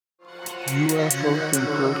UFO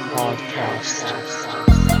Thinker Podcast.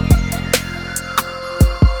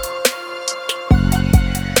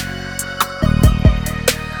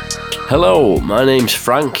 Hello, my name's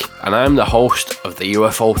Frank, and I'm the host of the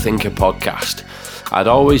UFO Thinker podcast. I'd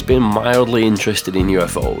always been mildly interested in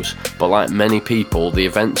UFOs, but like many people, the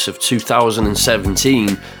events of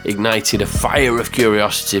 2017 ignited a fire of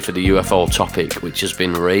curiosity for the UFO topic, which has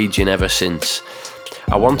been raging ever since.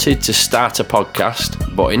 I wanted to start a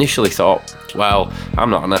podcast, but initially thought, well, I'm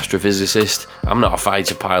not an astrophysicist, I'm not a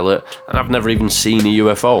fighter pilot, and I've never even seen a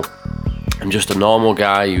UFO. I'm just a normal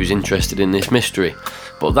guy who's interested in this mystery.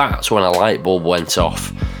 But that's when a light bulb went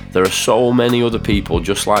off. There are so many other people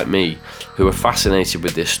just like me who are fascinated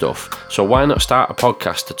with this stuff, so why not start a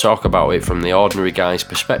podcast to talk about it from the ordinary guy's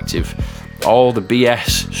perspective? All the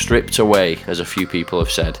BS stripped away, as a few people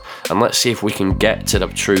have said, and let's see if we can get to the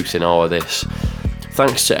truth in all of this.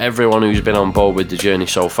 Thanks to everyone who's been on board with the journey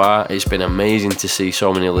so far. It's been amazing to see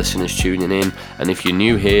so many listeners tuning in, and if you're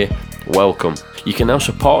new here, welcome. You can now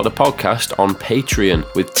support the podcast on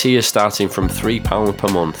Patreon with tiers starting from £3 per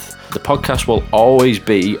month. The podcast will always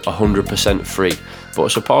be 100% free, but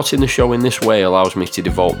supporting the show in this way allows me to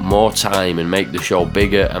devote more time and make the show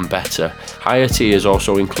bigger and better. Higher tiers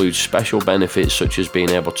also include special benefits such as being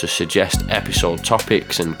able to suggest episode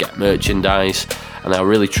topics and get merchandise, and I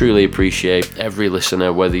really truly appreciate every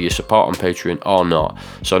listener whether you support on Patreon or not.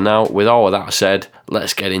 So now, with all of that said,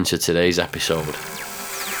 let's get into today's episode.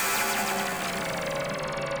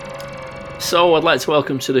 So I'd like to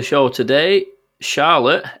welcome to the show today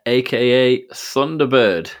Charlotte, aka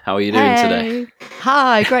Thunderbird. How are you doing today?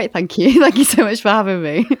 Hi, great, thank you. Thank you so much for having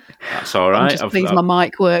me. That's all right. I'm just pleased my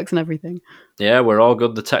mic works and everything. Yeah, we're all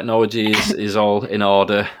good. The technology is all in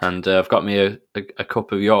order, and I've got me a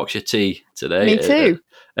cup of Yorkshire tea today. Me too.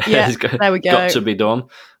 Yeah, there we go. Got to be done.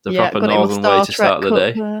 The proper northern way to start the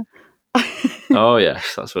day. Oh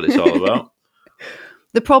yes, that's what it's all about.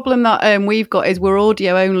 The problem that we've got is we're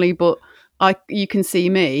audio only, but you can see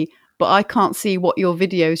me, but I can't see what your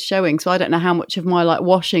video's showing, so I don't know how much of my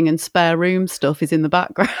washing and spare room stuff is in the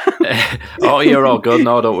background. Oh, you're all good.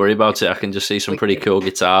 No, don't worry about it. I can just see some pretty cool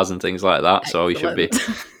guitars and things like that, so you should be.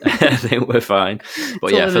 I think we're fine.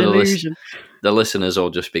 But yeah, for the listeners will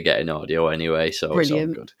just be getting audio anyway, so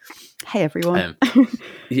brilliant. It's all good. Hey everyone.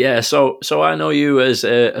 Yeah, so I know you as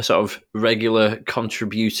a sort of regular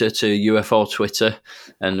contributor to UFO Twitter,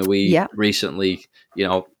 and we recently,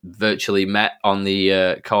 virtually met on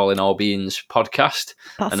the Calling All Beings podcast.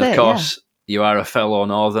 That's and of course, you are a fellow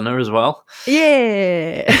Northerner as well.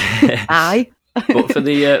 Yeah. Aye. But for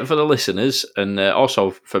the listeners, and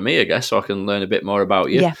also for me, I guess, so I can learn a bit more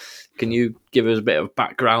about you. Yeah. Can you give us a bit of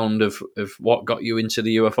background of what got you into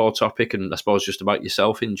the UFO topic, and I suppose just about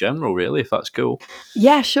yourself in general, really, if that's cool?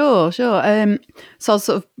 Yeah, sure. So I was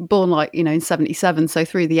sort of born in 77. So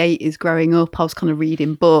through the 80s growing up, I was kind of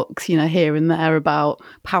reading books, here and there about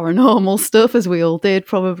paranormal stuff, as we all did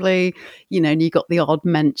probably, and you got the odd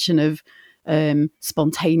mention of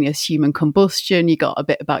spontaneous human combustion. You got a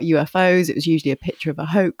bit about UFOs. It was usually a picture of a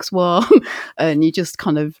hoax one. And you just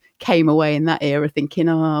kind of came away in that era thinking,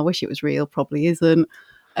 I wish it was real. Probably isn't.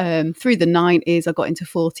 Through the 90s, I got into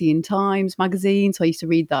 14 Times magazine. So I used to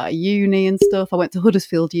read that at uni and stuff. I went to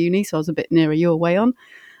Huddersfield Uni, so I was a bit nearer your way on.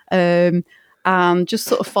 And just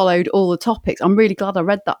sort of followed all the topics. I'm really glad I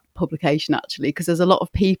read that publication, actually, because there's a lot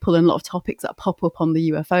of people and a lot of topics that pop up on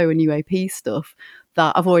the UFO and UAP stuff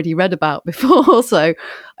that I've already read about before. So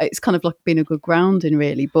it's kind of been a good grounding,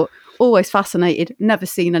 really. But always fascinated, never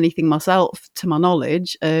seen anything myself, to my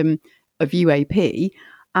knowledge, of UAP.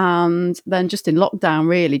 And then just in lockdown,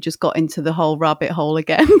 really just got into the whole rabbit hole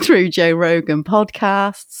again through Joe Rogan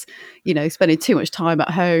podcasts, spending too much time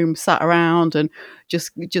at home, sat around and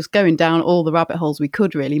just going down all the rabbit holes we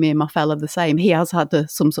could, really. Me and my fella the same. He has had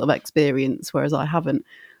some sort of experience, whereas I haven't,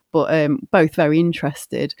 but both very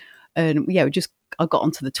interested. And I got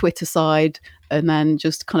onto the Twitter side and then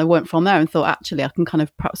just kind of went from there and thought, actually, I can kind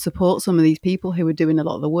of perhaps support some of these people who are doing a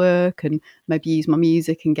lot of the work and maybe use my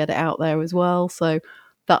music and get it out there as well. So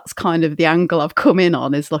that's kind of the angle I've come in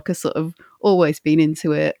on, is a sort of always been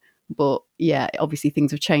into it. But yeah, obviously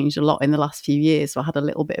things have changed a lot in the last few years. So I had a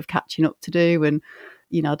little bit of catching up to do. And,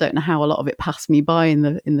 I don't know how a lot of it passed me by in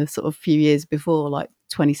the sort of few years before, like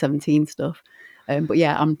 2017 stuff. But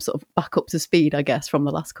yeah, I'm sort of back up to speed, I guess, from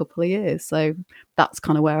the last couple of years. So that's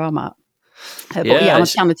kind of where I'm at. But yeah, I'm a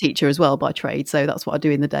piano teacher as well by trade. So that's what I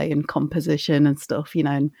do in the day, and composition and stuff,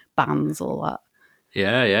 and bands, all that.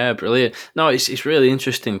 Yeah, brilliant. No, it's really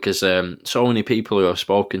interesting because so many people who I've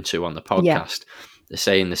spoken to on the podcast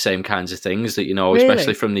saying the same kinds of things that, Really?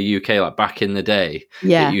 especially from the UK, like back in the day,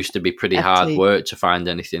 Yeah. it used to be pretty FT. hard work to find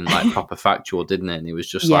anything like proper factual, didn't it? And it was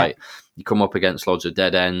just like, you come up against loads of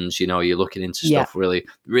dead ends, you're looking into stuff really,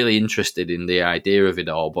 really interested in the idea of it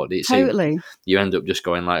all, but it's Totally. you end up just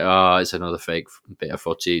going like, oh, it's another fake bit of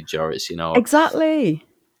footage, or it's, Exactly.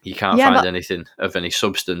 you can't find anything of any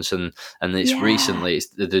substance. And it's recently, it's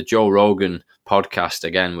the Joe Rogan podcast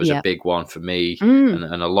again was a big one for me, and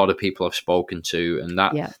a lot of people I've spoken to, and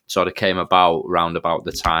that sort of came about round about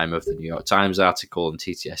the time of the New York Times article and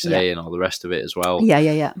TTSA and all the rest of it as well.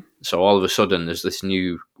 Yeah. So all of a sudden there's this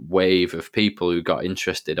new wave of people who got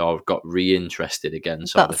interested or got re-interested again.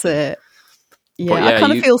 That's it. Yeah, I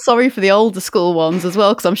kind of feel sorry for the older school ones as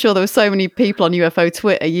well, because I'm sure there were so many people on UFO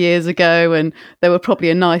Twitter years ago, and there were probably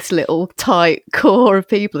a nice little tight core of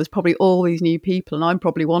people. There's probably all these new people, and I'm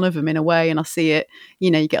probably one of them in a way, and I see it, you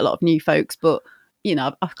get a lot of new folks, but,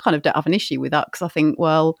 I kind of don't have an issue with that, because I think,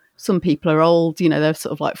 well, some people are old, they're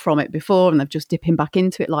sort of like from it before, and they're just dipping back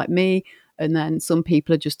into it like me. And then some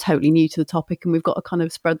people are just totally new to the topic, and we've got to kind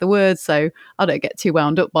of spread the word. So I don't get too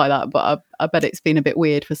wound up by that, but I bet it's been a bit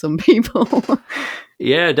weird for some people.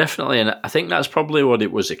 Yeah, definitely. And I think that's probably what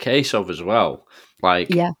it was a case of as well. Like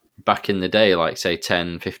back in the day, like say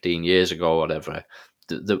 10, 15 years ago or whatever,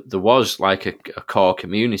 there was like a core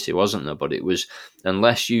community, wasn't there? But it was,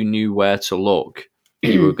 unless you knew where to look,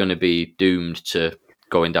 you were going to be doomed to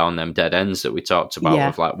going down them dead ends that we talked about,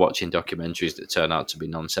 of like watching documentaries that turn out to be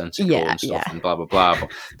nonsensical and stuff and blah blah blah.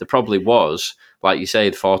 But there probably was, like you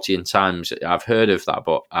said, 40 times. I've heard of that,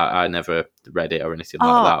 but I never read it or anything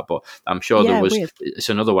like that. But I'm sure there was. Weird. It's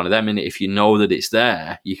another one of them. And if you know that it's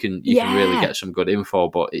there, you can really get some good info.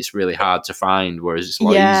 But it's really hard to find. Whereas it's a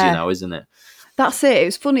lot easier now, isn't it? That's it.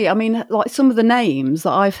 It's funny. I mean, like some of the names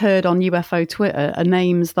that I've heard on UFO Twitter are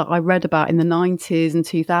names that I read about in the 90s and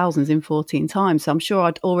 2000s in 14 times. So I'm sure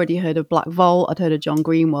I'd already heard of Black Vault. I'd heard of John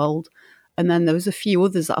Greenwald. And then there was a few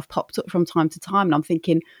others that have popped up from time to time. And I'm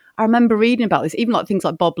thinking, I remember reading about this, even like things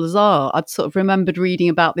like Bob Lazar. I'd sort of remembered reading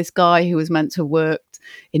about this guy who was meant to have worked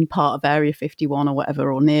in part of Area 51 or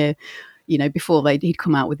whatever, or near, before he'd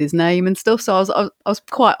come out with his name and stuff. So I was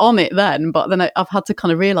quite on it then, but then I've had to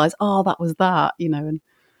kind of realise, that was that, and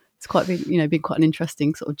it's quite been quite an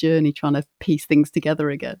interesting sort of journey trying to piece things together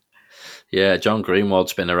again. Yeah, John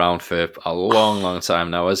Greenwald's been around for a long, long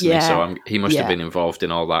time now, hasn't he? So he must have been involved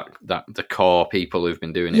in all that the core people who've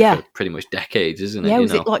been doing it for pretty much decades, isn't it? Yeah,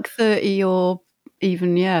 was it like 30 or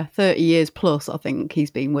even 30 years plus? I think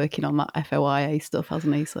he's been working on that FOIA stuff,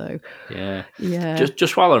 hasn't he? So yeah.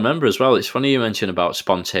 Just while I remember as well, it's funny you mentioned about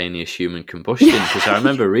spontaneous human combustion, because I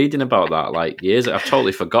remember reading about that like years. I've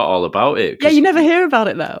totally forgot all about it. Yeah, you never hear about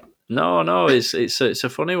it now. No, it's a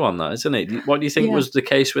funny one, that, isn't it? What do you think was the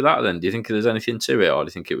case with that then? Do you think there's anything to it, or do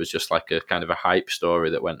you think it was just like a kind of a hype story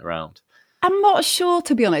that went around? I'm not sure,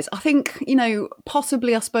 to be honest. I think,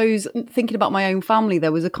 possibly, I suppose, thinking about my own family,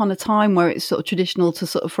 there was a kind of time where it's sort of traditional to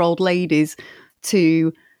sort of for old ladies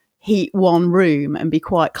to heat one room and be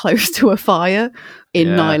quite close to a fire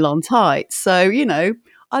in nylon tights. So,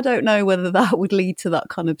 I don't know whether that would lead to that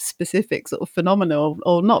kind of specific sort of phenomena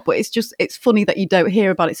or not, but it's funny that you don't hear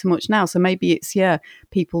about it so much now. So maybe it's,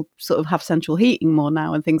 people sort of have central heating more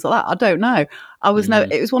now and things like that. I don't know.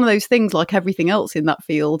 It was one of those things like everything else in that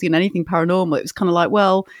field, anything paranormal. It was kind of like,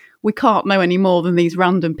 well, we can't know any more than these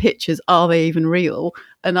random pictures. Are they even real?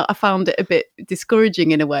 And I found it a bit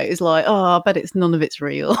discouraging in a way. It's like, I bet none of it's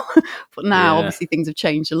real. But now, obviously, things have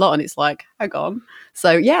changed a lot, and it's like, hang on.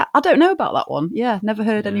 So, I don't know about that one. Yeah, never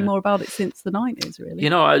heard any more about it since the 90s, really.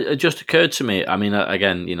 It just occurred to me. I mean,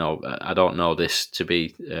 again, I don't know this to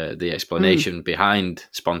be the explanation behind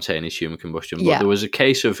spontaneous human combustion, but there was a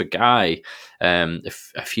case of a guy a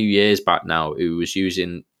few years back now who was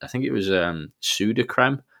using, I think it was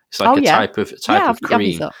Sudocrem. It's like a type of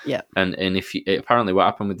cream. And if apparently what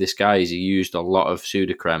happened with this guy is he used a lot of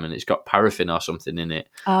Sudocrem and it's got paraffin or something in it.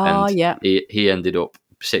 He ended up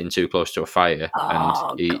sitting too close to a fire,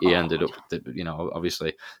 and he ended up,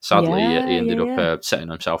 obviously, sadly, he ended up setting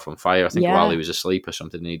himself on fire. I think while he was asleep or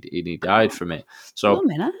something, he died from it. So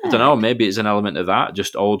I don't know, maybe it's an element of that,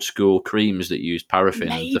 just old school creams that used paraffin.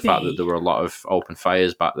 Maybe. The fact that there were a lot of open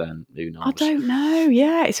fires back then, who knows? I don't know.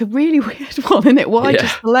 Yeah, it's a really weird one, isn't it? Why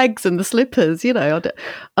just the legs and the slippers? I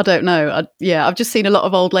don't know. I've just seen a lot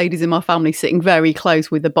of old ladies in my family sitting very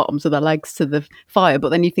close with the bottoms of their legs to the fire, but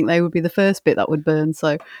then you think they would be the first bit that would burn.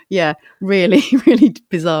 So really, really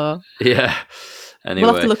bizarre. Yeah. Anyway.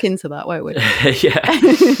 We'll have to look into that, won't we?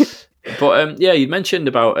 But yeah, you mentioned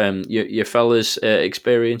about your fella's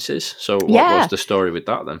experiences. So what was the story with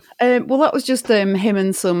that then? Well, that was just him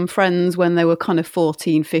and some friends when they were kind of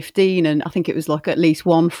 14, 15. And I think it was like at least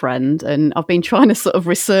one friend. And I've been trying to sort of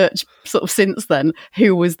research sort of since then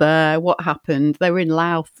who was there, what happened. They were in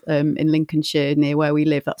Louth in Lincolnshire near where we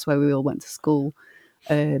live. That's where we all went to school.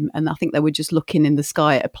 And I think they were just looking in the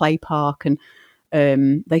sky at a play park and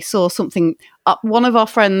they saw something. One of our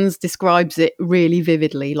friends describes it really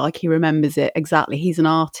vividly, like he remembers it exactly. He's an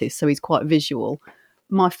artist, so he's quite visual.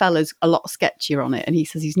 My fella's a lot sketchier on it, and he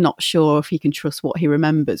says he's not sure if he can trust what he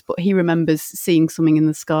remembers, but he remembers seeing something in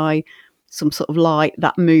the sky, some sort of light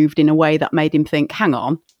that moved in a way that made him think, hang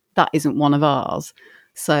on, that isn't one of ours.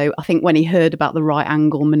 So I think when he heard about the right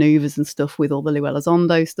angle manoeuvres and stuff with all the Llewellyn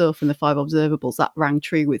Elizondo stuff and the 5 observables, that rang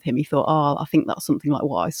true with him. He thought, I think that's something like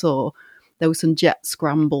what I saw. There was some jets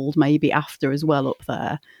scrambled maybe after as well up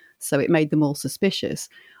there. So it made them all suspicious.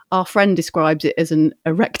 Our friend describes it as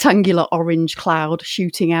a rectangular orange cloud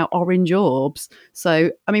shooting out orange orbs.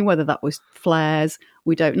 So, I mean, whether that was flares,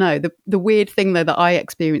 we don't know. The weird thing, though, that I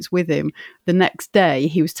experienced with him, the next day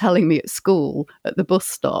he was telling me at school at the bus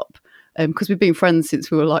stop, because we've been friends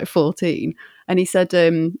since we were like 14. And he said,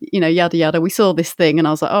 yada, yada, we saw this thing. And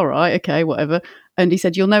I was like, all right, okay, whatever. And he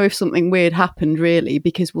said, you'll know if something weird happened, really,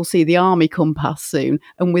 because we'll see the army come past soon.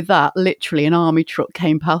 And with that, literally an army truck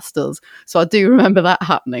came past us. So I do remember that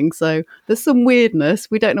happening. So there's some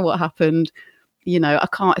weirdness. We don't know what happened. I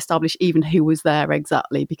can't establish even who was there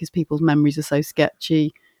exactly because people's memories are so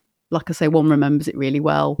sketchy. Like I say, one remembers it really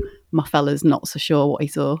well. My fella's not so sure what he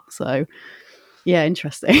saw. So... yeah,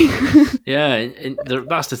 interesting. Yeah,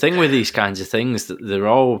 that's the thing with these kinds of things. That they're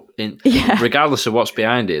all, regardless of what's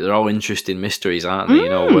behind it, they're all interesting mysteries, aren't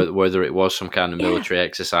they? Whether it was some kind of military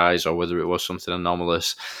exercise or whether it was something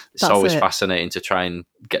anomalous. It's always fascinating to try and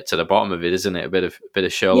get to the bottom of it, isn't it? A bit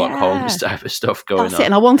of Sherlock Holmes type of stuff going on.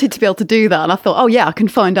 And I wanted to be able to do that. And I thought, I can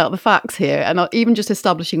find out the facts here. And even just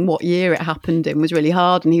establishing what year it happened in was really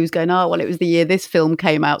hard. And he was going, it was the year this film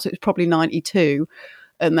came out. So it was probably 92.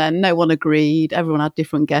 And then no one agreed. Everyone had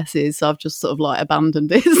different guesses. So I've just sort of like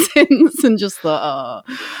abandoned it since and just thought,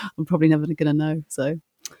 I'm probably never going to know. So,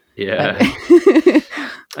 yeah.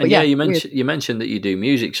 And you mentioned that you do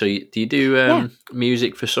music. So do you do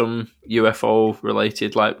music for some UFO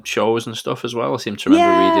related like shows and stuff as well? I seem to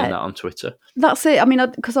remember reading that on Twitter. That's it. I mean,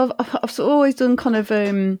 because I've sort of always done kind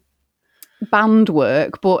of band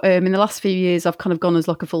work, but in the last few years I've kind of gone as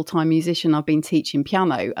like a full-time musician. I've been teaching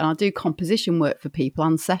piano and I do composition work for people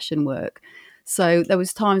and session work. So there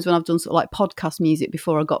was times when I've done sort of like podcast music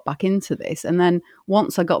before I got back into this, and then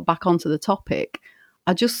once I got back onto the topic,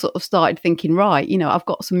 I just sort of started thinking, right, I've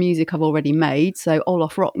got some music I've already made. So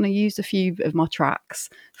Olaf Rockner used a few of my tracks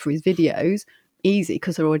for his videos, easy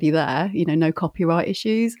because they're already there, no copyright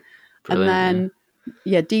issues. Brilliant, and then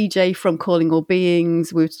DJ from Calling All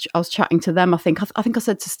Beings. I was chatting to them. I think I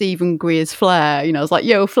said to Stephen Greer's Flair, I was like,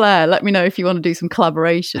 yo, Flair, let me know if you want to do some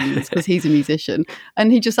collaborations because he's a musician.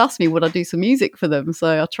 And he just asked me, would I do some music for them?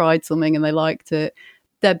 So I tried something and they liked it.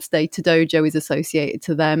 Deb's Day to Dojo is associated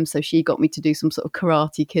to them. So she got me to do some sort of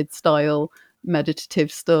Karate Kid style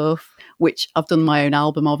meditative stuff, which I've done my own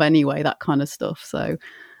album of anyway, that kind of stuff. So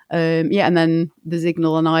and then the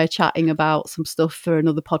Zignal and I are chatting about some stuff for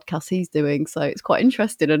another podcast he's doing. So it's quite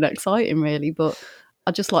interesting and exciting, really. But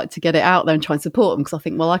I just like to get it out there and try and support them because I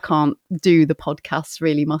think, I can't do the podcasts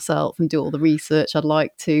really myself and do all the research I'd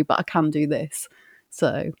like to, but I can do this.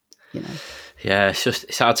 So, Yeah,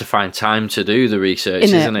 it's hard to find time to do the research,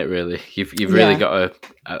 isn't it, really? You've really got to...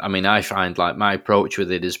 I mean, I find like my approach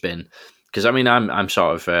with it has been... Because, I mean, I'm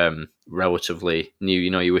sort of relatively new.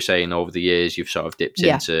 You were saying over the years you've sort of dipped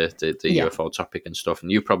into the UFO topic and stuff, and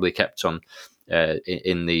you've probably kept on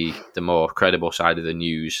in the more credible side of the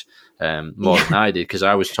news more than I did, because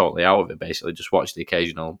I was totally out of it, basically. Just watch the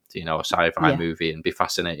occasional, sci-fi movie and be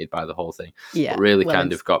fascinated by the whole thing. Yeah, but really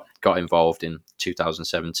kind of got involved in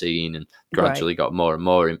 2017 and gradually got more and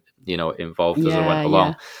more, involved as I went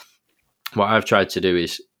along. Yeah. What I've tried to do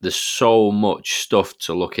is there's so much stuff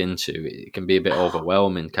to look into. It can be a bit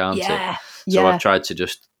overwhelming, can't it? So I've tried to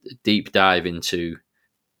just deep dive into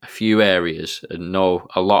a few areas and know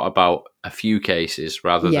a lot about a few cases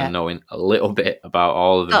rather than knowing a little bit about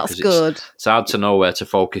all of them. That's good. It's hard to know where to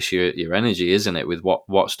focus your energy, isn't it? With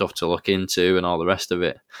what stuff to look into and all the rest of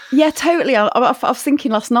it. Yeah, totally. I was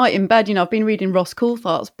thinking last night in bed, I've been reading Ross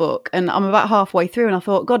Coulthardt's book and I'm about halfway through and I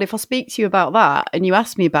thought, God, if I speak to you about that and you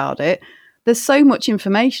ask me about it, there's so much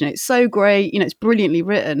information. It's so great. It's brilliantly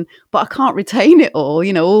written, but I can't retain it all.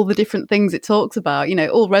 All the different things it talks about, it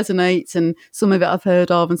all resonates and some of it I've heard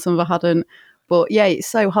of and some of it I hadn't. But yeah, it's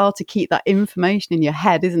so hard to keep that information in your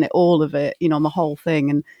head, isn't it? All of it, on the whole thing.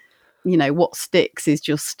 And what sticks is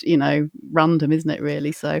just, random, isn't it,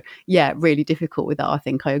 really? So, yeah, really difficult with that, I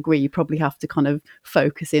think. I agree. You probably have to kind of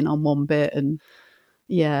focus in on one bit. And,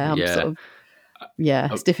 yeah, I'm sort of,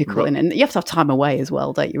 it's difficult. And you have to have time away as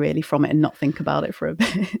well, don't you, really, from it and not think about it for a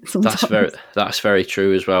bit sometimes. That's very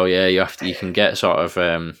true as well. Yeah, you can get sort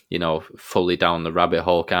of, fully down the rabbit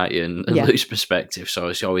hole, can't you, and lose perspective. So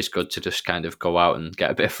it's always good to just kind of go out and get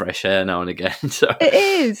a bit of fresh air now and again. So it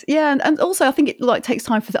is, yeah. And also I think it takes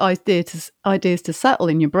time for the ideas to settle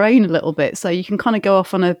in your brain a little bit. So you can kind of go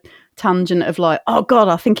off on a tangent of like, oh God,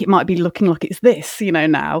 I think it might be looking like it's this,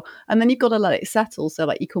 now. And then you've got to let it settle. So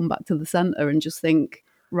like you come back to the centre and just think,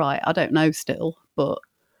 right, I don't know still, but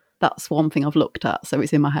that's one thing I've looked at, so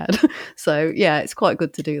it's in my head. So yeah, it's quite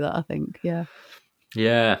good to do that, I think.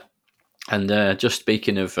 Yeah. And just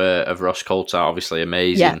speaking of Ross Coulthart, obviously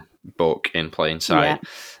amazing book, In Plain Sight.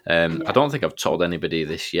 I don't think I've told anybody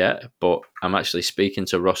this yet, but I'm actually speaking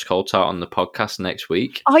to Ross Coulthart on the podcast next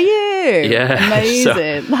week. Are you? Yeah.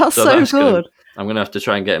 Amazing. That's so good. I'm going to have to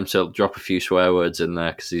try and get him to drop a few swear words in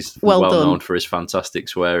there because he's well known for his fantastic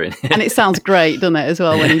swearing. And it sounds great, doesn't it, as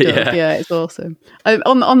well, when he does? Yeah, it's awesome.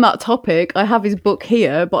 On that topic, I have his book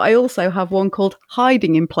here, but I also have one called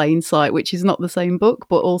Hiding in Plain Sight, which is not the same book,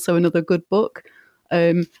 but also another good book.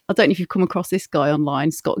 I don't know if you've come across this guy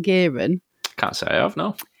online, Scott Gearan. Can't say I have,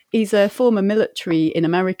 no. He's a former military in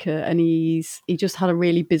America, and he just had a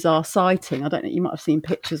really bizarre sighting. I don't know, you might have seen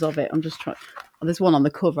pictures of it. I'm just trying. There's one on the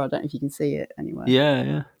cover. I don't know if you can see it anyway.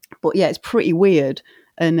 Yeah. But yeah, it's pretty weird.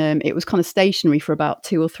 And it was kind of stationary for about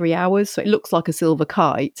 2 or 3 hours. So it looks like a silver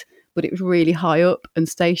kite, but it was really high up and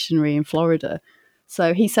stationary in Florida.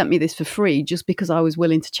 So he sent me this for free just because I was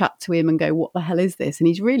willing to chat to him and go, what the hell is this? And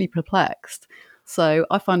he's really perplexed. So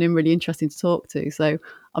I find him really interesting to talk to. So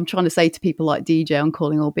I'm trying to say to people like DJ on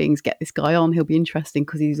Calling All Beings, get this guy on. He'll be interesting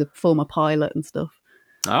because he's a former pilot and stuff.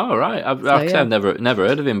 Oh, right. I've never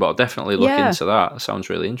heard of him, but I'll definitely look into that. That sounds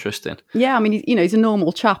really interesting. Yeah, I mean, he's a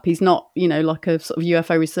normal chap. He's not, like a sort of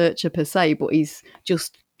UFO researcher per se, but he's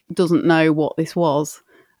just doesn't know what this was.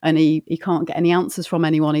 And he can't get any answers from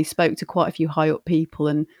anyone. He spoke to quite a few high up people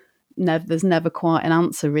and there's never quite an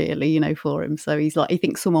answer really, for him. So he's like, he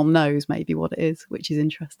thinks someone knows maybe what it is, which is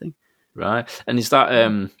interesting. Right. And is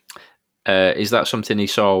that something he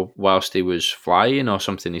saw whilst he was flying, or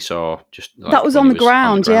something he saw just like that was on the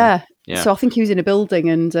ground? Yeah. Yeah. So I think he was in a building,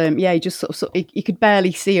 and he just sort of he could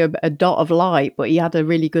barely see a dot of light, but he had a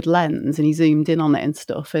really good lens, and he zoomed in on it and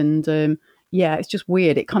stuff. And it's just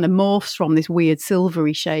weird. It kind of morphs from this weird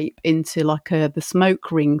silvery shape into like the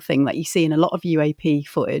smoke ring thing that you see in a lot of UAP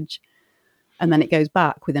footage, and then it goes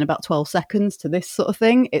back within about 12 seconds to this sort of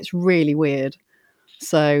thing. It's really weird.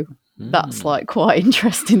 So that's like quite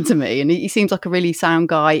interesting to me. And he seems like a really sound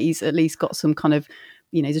guy. He's at least got some kind of,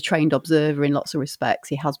 he's a trained observer in lots of respects.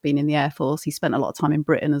 He has been in the Air Force. He spent a lot of time in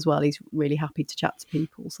Britain as well. He's really happy to chat to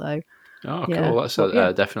people. So, cool. That's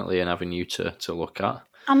definitely an avenue to look at.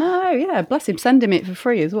 I know, yeah. Bless him. Send him it for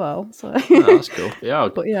free as well. So that's cool. Yeah.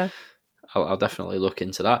 But yeah. I'll definitely look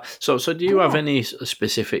into that. So do you have any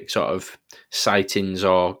specific sort of sightings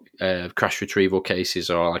or crash retrieval cases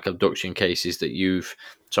or like abduction cases that you've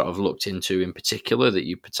sort of looked into in particular that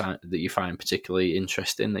you find particularly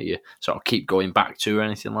interesting, that you sort of keep going back to or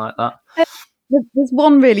anything like that? There's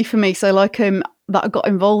one really for me. So like that I got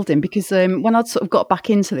involved in because when I'd sort of got back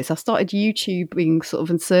into this, I started YouTubing sort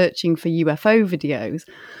of and searching for UFO videos,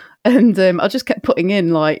 and I just kept putting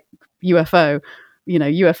in like UFO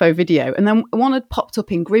video. And then one had popped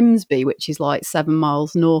up in Grimsby, which is like 7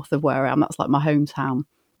 miles north of where I am. That's like my hometown.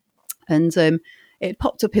 And it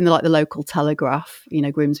popped up in the local Telegraph,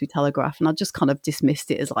 Grimsby Telegraph. And I just kind of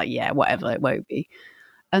dismissed it as like, yeah, whatever, it won't be.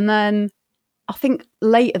 And then I think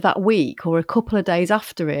later that week or a couple of days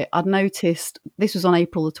after it, I'd noticed, this was on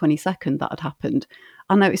April the 22nd that had happened.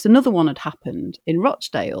 I noticed another one had happened in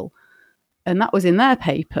Rochdale, and that was in their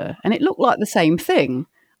paper. And it looked like the same thing.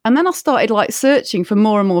 And then I started searching for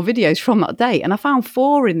more and more videos from that date, and I found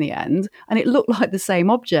 4 in the end, and it looked like the same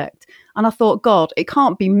object. And I thought, God, it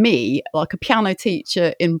can't be me, like a piano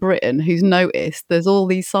teacher in Britain, who's noticed there's all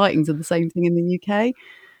these sightings of the same thing in the UK.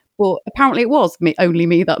 But apparently it was only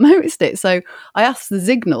me that noticed it. So I asked the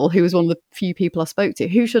Signal, who was one of the few people I spoke to,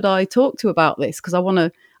 who should I talk to about this? Because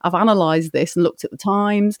I've analysed this and looked at the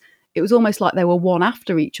times. It was almost like they were one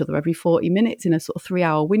after each other every 40 minutes in a sort of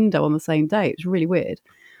 3-hour window on the same day. It was really weird.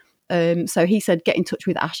 So he said, get in touch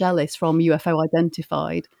with Ash Ellis from UFO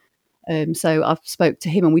Identified. So I spoke to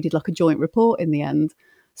him and we did like a joint report in the end.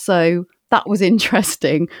 So that was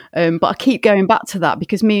interesting. But I keep going back to that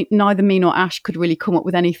because neither me nor Ash could really come up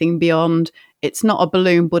with anything beyond it's not a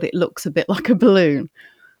balloon, but it looks a bit like a balloon.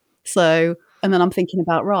 So, and then I'm thinking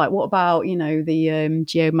about, right, what about, the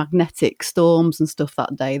geomagnetic storms and stuff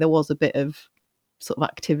that day? There was a bit of sort of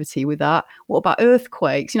activity with that. What about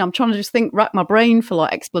earthquakes? I'm trying to just rack my brain for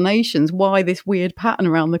like explanations why this weird pattern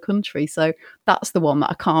around the country. So that's the one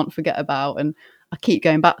that I can't forget about and I keep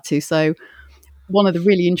going back to. So one of the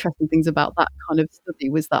really interesting things about that kind of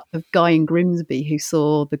study was that the guy in Grimsby who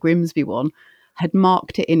saw the Grimsby one had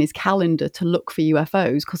marked it in his calendar to look for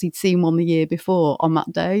UFOs because he'd seen one the year before on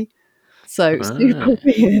that day. So super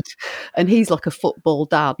weird. And he's like a football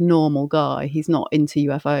dad, normal guy. He's not into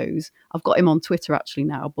UFOs. I've got him on Twitter actually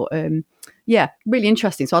now. But yeah, really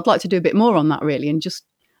interesting. So I'd like to do a bit more on that really. And just,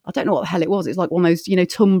 I don't know what the hell it was. It's like one of those,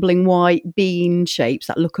 tumbling white bean shapes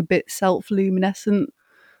that look a bit self-luminescent.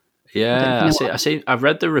 Yeah, I've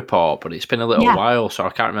read the report, but it's been a little while, so I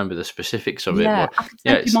can't remember the specifics of it. But I can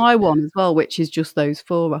send you my one as well, which is just those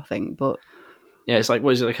 4, I think. But yeah, it's like,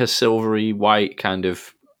 what is it, like a silvery white kind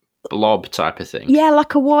of blob type of thing? Yeah,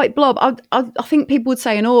 like a white blob. I think people would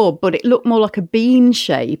say an orb, but it looked more like a bean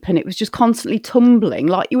shape, and it was just constantly tumbling,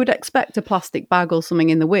 like you would expect a plastic bag or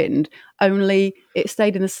something in the wind. Only it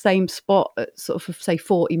stayed in the same spot at sort of say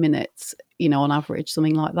 40 minutes, on average,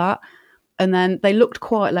 something like that. And then they looked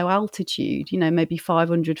quite low altitude, maybe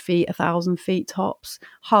 500 feet, 1,000 feet tops.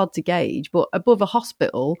 Hard to gauge, but above a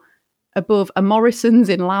hospital, above a Morrison's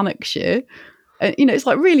in Lanarkshire. It's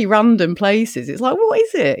like really random places. It's like, what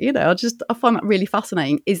is it? I find that really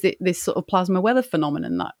fascinating. Is it this sort of plasma weather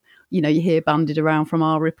phenomenon that, you hear bandied around from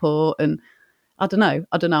our report? And I don't know.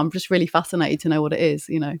 I'm just really fascinated to know what it is,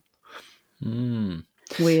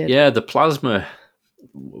 Weird. Yeah, the plasma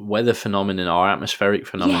weather phenomenon or atmospheric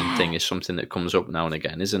phenomenon thing is something that comes up now and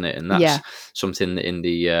again, isn't it? And that's something that in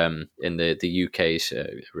the UK's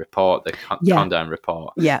report, the Countdown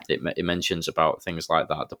report, it mentions about things like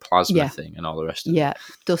that, the plasma thing and all the rest of it. Yeah,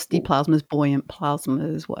 dusty plasmas, buoyant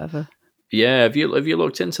plasmas, whatever. Yeah, have you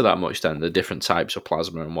looked into that much then, the different types of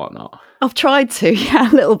plasma and whatnot? I've tried to, a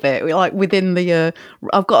little bit. Like within the,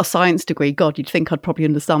 I've got a science degree. God, you'd think I'd probably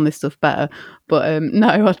understand this stuff better, but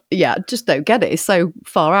no, I just don't get it. It's so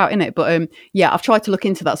far out in it. But I've tried to look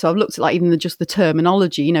into that. So I've looked at like even just the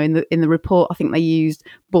terminology. In the report, I think they used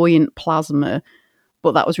buoyant plasma,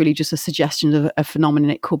 but that was really just a suggestion of a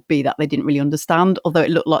phenomenon. It could be that they didn't really understand, although it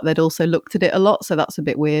looked like they'd also looked at it a lot. So that's a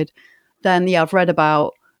bit weird. Then I've read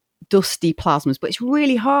about dusty plasmas, but it's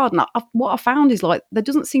really hard. And what I found is like there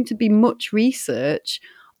doesn't seem to be much research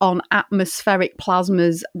on atmospheric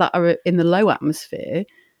plasmas that are in the low atmosphere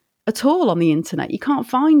at all on the internet. You can't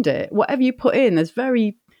find it. Whatever you put in, there's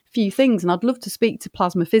very few things. And I'd love to speak to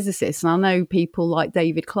plasma physicists. And I know people like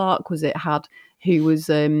David Clark who was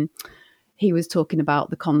he was talking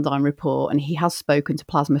about the Condign report, and he has spoken to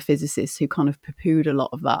plasma physicists who kind of poo-pooed a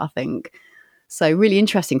lot of that, I think. So really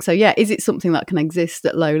interesting. So is it something that can exist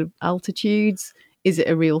at low altitudes? Is it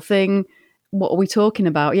a real thing? What are we talking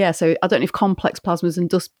about? Yeah, so I don't know if complex plasmas and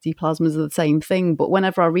dusty plasmas are the same thing, but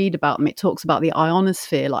whenever I read about them, it talks about the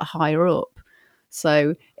ionosphere, like higher up.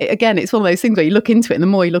 So it's one of those things where you look into it, and the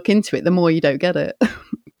more you look into it, the more you don't get it.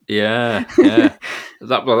 Yeah.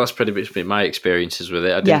 That's pretty much been my experiences with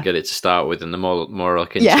it. I didn't get it to start with, and the more I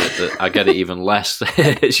look into it, I get it even less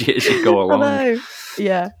as you go along. I know.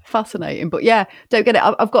 Yeah, fascinating. But don't get it.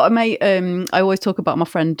 I've got a mate, I always talk about my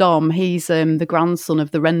friend Dom. He's the grandson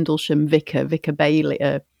of the Rendlesham vicar Bailey,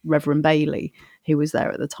 Reverend Bailey, who was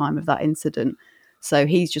there at the time of that incident. So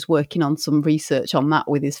he's just working on some research on that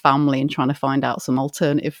with his family and trying to find out some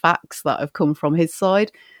alternative facts that have come from his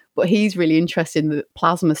side. But he's really interested in the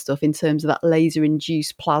plasma stuff in terms of that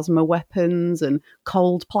laser-induced plasma weapons and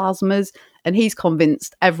cold plasmas. And he's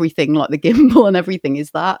convinced everything, like the gimbal and everything,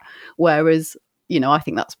 is that. Whereas, I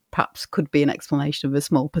think that's perhaps could be an explanation of a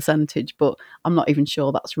small percentage, but I'm not even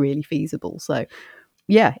sure that's really feasible. So,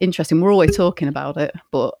 interesting. We're always talking about it.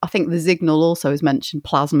 But I think the Signal also has mentioned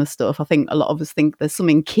plasma stuff. I think a lot of us think there's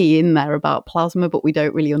something key in there about plasma, but we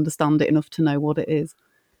don't really understand it enough to know what it is.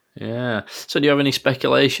 Yeah. So do you have any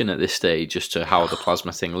speculation at this stage as to how the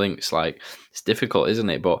plasma thing links? Like, it's difficult, isn't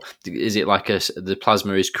it? But is it like the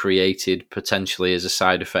plasma is created potentially as a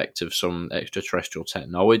side effect of some extraterrestrial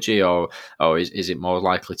technology, or is it more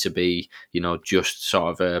likely to be, just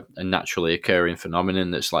sort of a naturally occurring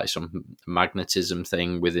phenomenon that's like some magnetism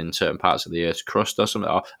thing within certain parts of the Earth's crust or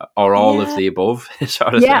something, or all of the above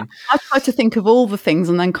sort of thing? I try to think of all the things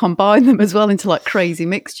and then combine them as well into like crazy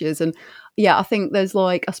mixtures. And yeah, I think there's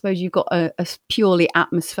like, I suppose you've got a purely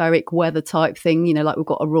atmospheric weather type thing, you know, like we've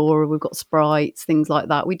got aurora, we've got sprites, things like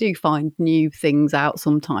that. We do find new things out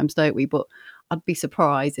sometimes, don't we? But I'd be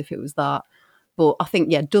surprised if it was that. But I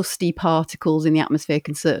think, yeah, dusty particles in the atmosphere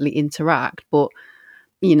can certainly interact. But,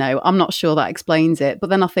 you know, I'm not sure that explains it. But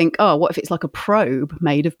then I think, oh, what if it's like a probe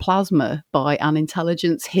made of plasma by an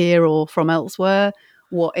intelligence here or from elsewhere?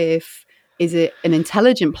 What if, is it an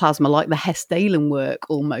intelligent plasma like the Hessdalen work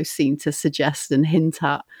almost seemed to suggest and hint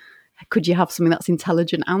at? Could you have something that's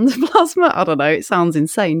intelligent and plasma? I don't know. It sounds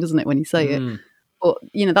insane, doesn't it, when you say it? But,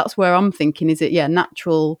 you know, that's where I'm thinking, is it, yeah,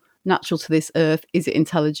 natural to this earth? Is it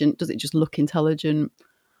intelligent? Does it just look intelligent?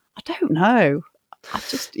 I don't know. I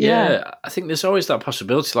just, yeah, I think there's always that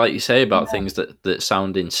possibility, like you say, about things that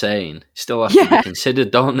sound insane still have to be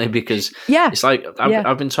considered, don't they? Because it's like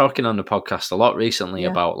I've been talking on the podcast a lot recently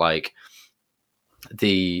about like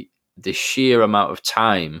the sheer amount of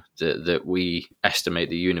time that we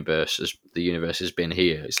estimate the universe has been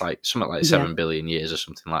here. It's like something like 7 billion years or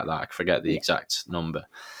something like that. I forget the exact number.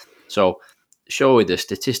 So surely the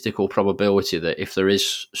statistical probability that if there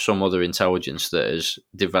is some other intelligence that has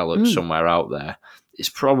developed somewhere out there, it's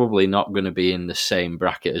probably not going to be in the same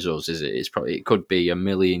bracket as us, is it? It could be a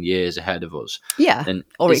million years ahead of us. Yeah, and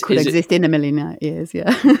or it could exist in a million years.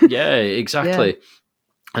 Yeah, yeah, exactly. Yeah.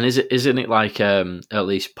 And isn't it like at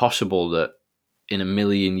least possible that in a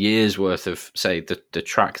million years worth of, say, the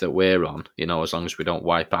track that we're on, you know, as long as we don't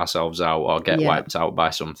wipe ourselves out or get wiped out by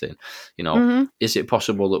something, you know, is it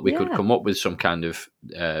possible that we could come up with some kind of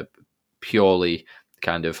purely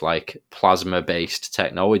kind of like plasma-based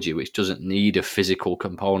technology which doesn't need a physical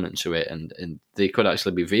component to it, and they could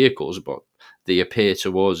actually be vehicles, but they appear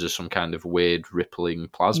to us as some kind of weird rippling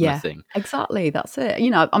plasma thing. Exactly, that's it.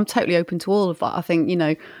 You know, I'm totally open to all of that. I think, you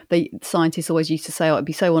know, the scientists always used to say, oh, it'd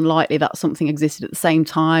be so unlikely that something existed at the same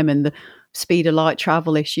time and the speed of light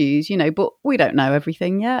travel issues, you know, but we don't know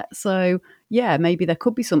everything yet. So, yeah, maybe there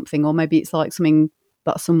could be something, or maybe it's like something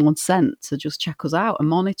that someone sent to just check us out and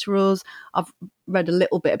monitor us. I've read a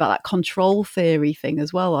little bit about that control theory thing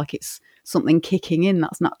as well, like it's something kicking in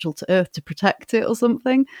that's natural to Earth to protect it or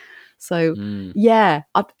something. So, yeah,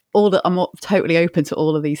 I'm totally open to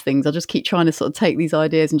all of these things. I just keep trying to sort of take these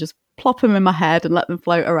ideas and just plop them in my head and let them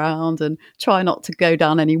float around and try not to go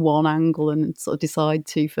down any one angle and sort of decide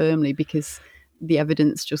too firmly, because the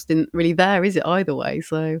evidence just isn't really there, is it, either way?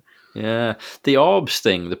 So, yeah, the orbs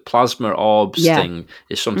thing, the plasma orbs thing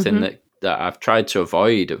is something that I've tried to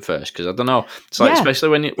avoid at first, because I don't know. It's like,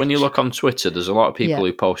 especially when you look on Twitter, there's a lot of people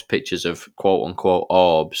who post pictures of quote unquote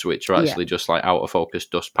orbs, which are actually just like out of focus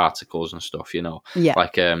dust particles and stuff, you know,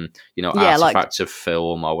 like you know, artifacts of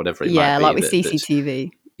film or whatever it might be. Like with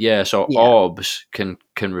CCTV. Yeah, so orbs can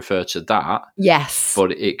refer to that. Yes,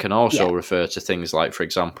 but it can also refer to things like, for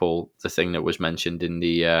example, the thing that was mentioned in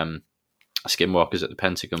the Skinwalkers at the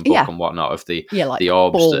Pentagon book and whatnot, of the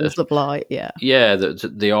orbs balls of light,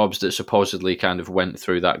 the orbs that supposedly kind of went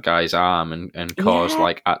through that guy's arm and caused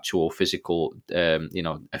like actual physical you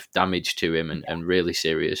know, damage to him and really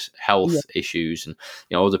serious health issues. And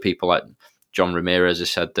you know, other people like John Ramirez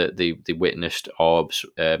has said that they witnessed orbs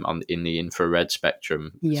in the infrared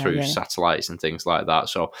spectrum through satellites and things like that.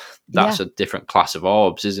 So that's a different class of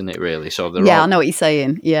orbs, isn't it, really? So they're all, I know what you're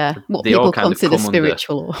saying. Yeah, what people consider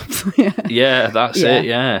spiritual orbs. That's it.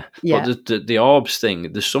 Yeah. But the orbs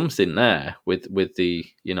thing, there's something there with the,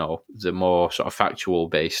 you know, the more sort of factual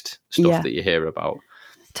based stuff that you hear about.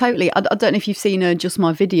 Totally. I don't know if you've seen Just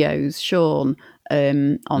My Videos, Sean,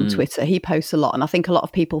 on Twitter. He posts a lot, and I think a lot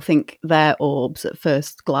of people think they're orbs at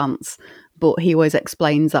first glance, but he always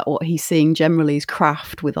explains that what he's seeing generally is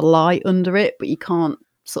craft with a light under it, but you can't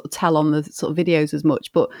sort of tell on the sort of videos as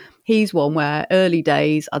much. But he's one where early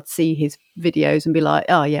days I'd see his videos and be like,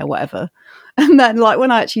 oh yeah, whatever. And then like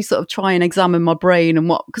when I actually sort of try and examine my brain and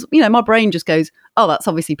because, you know, my brain just goes, oh, that's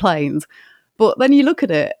obviously planes. But then you look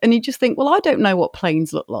at it and you just think, well, I don't know what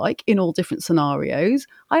planes look like in all different scenarios.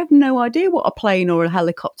 I have no idea what a plane or a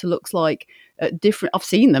helicopter looks like at different. I've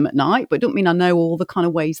seen them at night, but it don't mean I know all the kind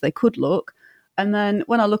of ways they could look. And then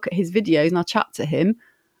when I look at his videos and I chat to him,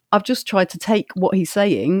 I've just tried to take what he's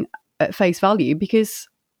saying at face value, because,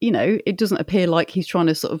 you know, it doesn't appear like he's trying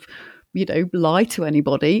to sort of, you know, lie to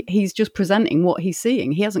anybody. He's just presenting what he's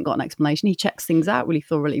seeing. He hasn't got an explanation. He checks things out really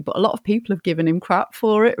thoroughly, but a lot of people have given him crap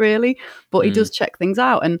for it, really. But he does check things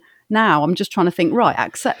out. And now I'm just trying to think, right,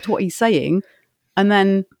 accept what he's saying. And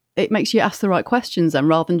then it makes you ask the right questions then,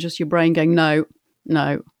 rather than just your brain going, no,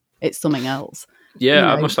 it's something else. Yeah, you know?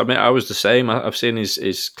 I must admit, I was the same. I've seen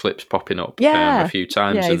his clips popping up a few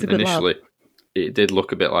times. Yeah, he's a good initially, lad. it did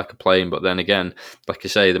look a bit like a plane. But then again, like I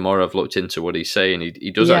say, the more I've looked into what he's saying,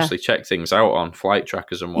 he does actually check things out on flight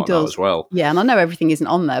trackers and whatnot as well. Yeah, and I know everything isn't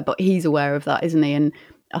on there, but he's aware of that, isn't he? And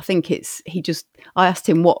I think I asked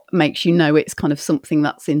him what makes you know it's kind of something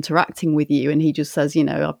that's interacting with you, and he just says,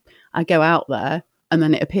 I go out there and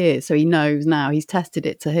then it appears. So he knows now, he's tested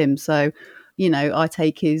it to him. So, I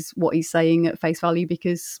take what he's saying at face value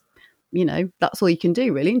because, that's all you can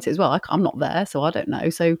do really, isn't it, as well? I'm not there, so I don't know.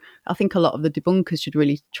 So I think a lot of the debunkers should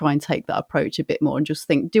really try and take that approach a bit more and just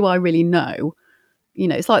think, do I really know?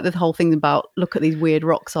 It's like the whole thing about look at these weird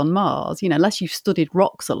rocks on Mars. Unless you've studied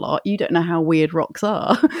rocks a lot, you don't know how weird rocks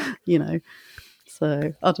are,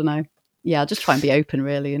 So I don't know. Yeah, just try and be open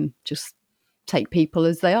really and just take people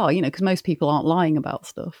as they are, because most people aren't lying about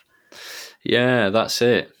stuff. Yeah, that's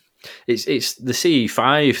it. It's the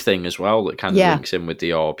CE5 thing as well that kind of links in with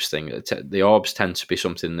the orbs thing. The orbs tend to be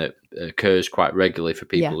something that occurs quite regularly for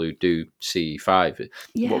people who do CE5.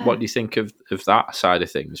 Yeah. What do you think of that side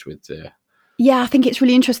of things with Yeah, I think it's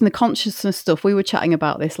really interesting, the consciousness stuff. We were chatting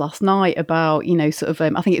about this last night about, sort of,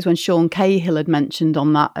 I think it was when Sean Cahill had mentioned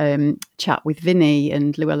on that chat with Vinny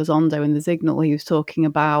and Lou Elizondo in the Signal, he was talking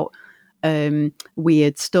about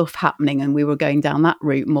weird stuff happening, and we were going down that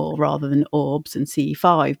route more rather than orbs and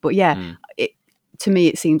CE5. But to me,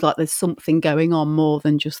 it seems like there's something going on more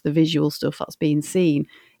than just the visual stuff that's being seen.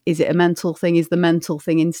 Is it a mental thing? Is the mental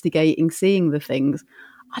thing instigating seeing the things?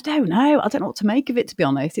 I don't know. I don't know what to make of it, to be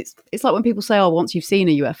honest. It's like when people say, once you've seen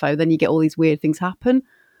a UFO, then you get all these weird things happen.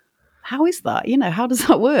 How is that? How does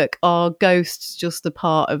that work? Are ghosts just a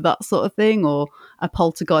part of that sort of thing, or a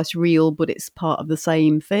poltergeist real, but it's part of the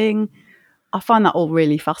same thing? I find that all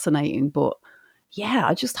really fascinating, but yeah,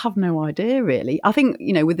 I just have no idea really. I think,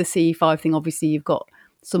 with the CE5 thing, obviously you've got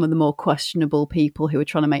some of the more questionable people who are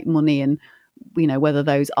trying to make money, and whether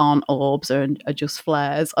those aren't orbs or are just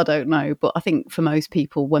flares, I don't know. But I think for most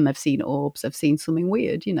people, when they've seen orbs, they've seen something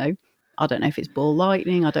weird, I don't know if it's ball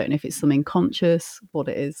lightning, I don't know if it's something conscious, what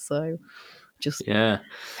it is. So just,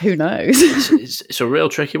 who knows? It's a real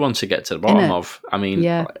tricky one to get to the bottom of. I mean,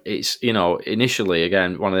 it's, initially,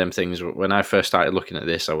 again, one of them things, when I first started looking at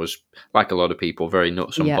this, I was, like a lot of people, very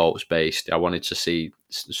nuts and bolts based. I wanted to see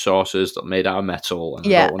saucers that made out of metal, and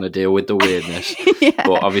I don't want to deal with the weirdness.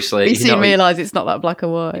 But obviously, you soon realise it's not that black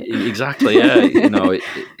and white. Exactly, yeah.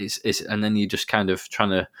 It's and then you just kind of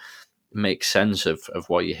trying to make sense of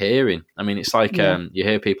what you're hearing. I mean, it's like you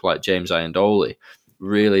hear people like James Iandoli,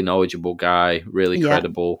 really knowledgeable guy, really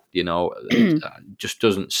credible, just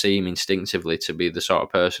doesn't seem instinctively to be the sort of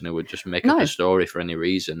person who would just make up a story for any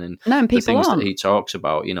reason. And the things that he talks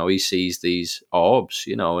about, he sees these orbs,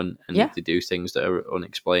 and they do things that are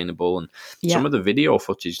unexplainable. And some of the video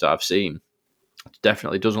footage that I've seen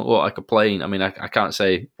definitely doesn't look like a plane. I mean, I can't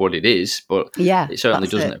say what it is, but it certainly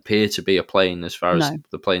doesn't appear to be a plane as far as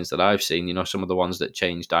the planes that I've seen, some of the ones that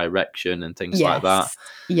change direction and things like that.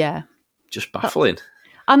 Yeah. Just baffling.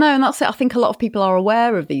 I know, and that's it. I think a lot of people are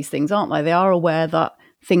aware of these things, aren't they? They are aware that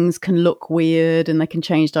things can look weird and they can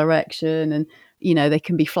change direction, and they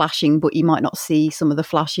can be flashing, but you might not see some of the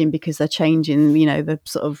flashing because they're changing, the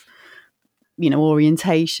sort of,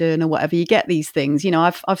 orientation or whatever. You get these things.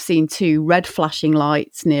 I've seen 2 red flashing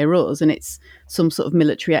lights near us, and it's some sort of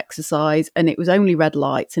military exercise, and it was only red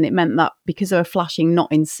lights, and it meant that because they were flashing not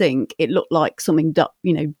in sync, it looked like something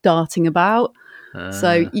darting about.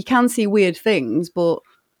 So you can see weird things, but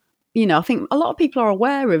I think a lot of people are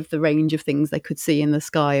aware of the range of things they could see in the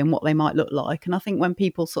sky and what they might look like. And I think when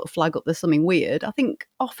people sort of flag up there's something weird, I think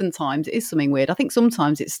oftentimes it is something weird. I think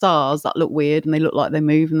sometimes it's stars that look weird and they look like they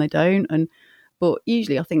move and they don't. But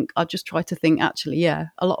usually I think I just try to think, actually,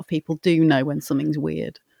 a lot of people do know when something's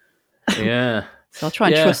weird. Yeah. So I'll try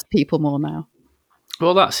and trust people more now.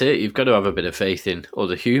 Well, that's it. You've got to have a bit of faith in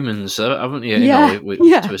other humans, haven't you?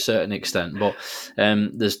 To a certain extent. But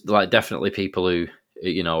there's definitely people who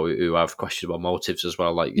who have questionable motives as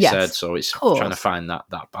well, like you said. So it's trying to find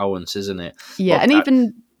that balance, isn't it? Yeah,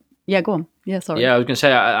 but go on. Yeah, sorry. Yeah, I was going to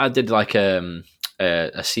say I did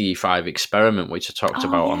a CE5 experiment, which I talked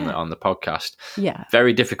about on the podcast. Yeah.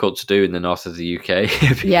 Very difficult to do in the north of the UK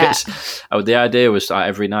because the idea was that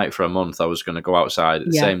every night for a month I was going to go outside at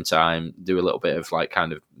the same time, do a little bit of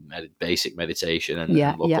kind of basic meditation and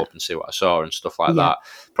look up and see what I saw and stuff like that.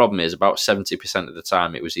 Problem is, about 70% of the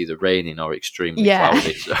time it was either raining or extremely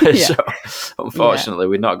cloudy. So unfortunately,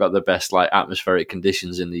 we've not got the best atmospheric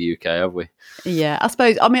conditions in the UK, have we? Yeah, I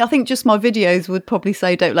suppose. I mean, I think just my videos would probably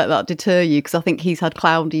say don't let that deter you, because I think he's had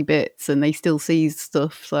cloudy bits and he still sees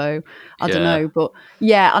stuff. So I don't know. But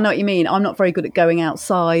I know what you mean. I'm not very good at going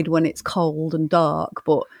outside when it's cold and dark,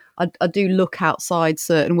 but I do look outside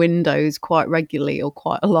certain windows quite regularly or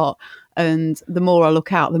quite a lot. And the more I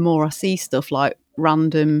look out, the more I see stuff like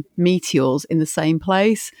random meteors in the same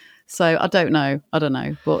place. So I don't know.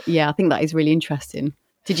 But yeah, I think that is really interesting.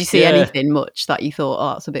 Did you see anything much that you thought,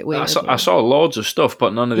 oh, that's a bit weird? I saw loads of stuff,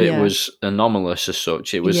 but none of it Yeah. was anomalous as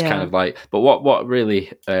such. It was Yeah. kind of like, but what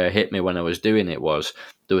really hit me when I was doing it was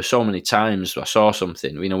there were so many times I saw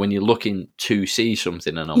something. You know, when you're looking to see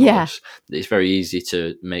something anomalous, it's very easy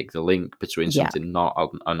to make the link between something not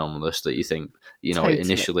anomalous that you think, you know, Totally.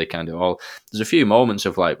 initially kind of all. There's a few moments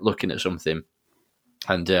of like looking at something.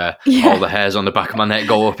 And all the hairs on the back of my neck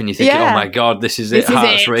go up, and you think, "Oh my god, this is it!"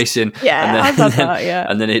 Heart's racing. Yeah,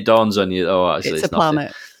 and then it dawns on you, "Oh, actually, it's a nothing."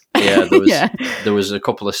 planet. Yeah, there was a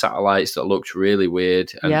couple of satellites that looked really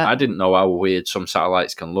weird, and I didn't know how weird some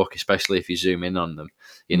satellites can look, especially if you zoom in on them.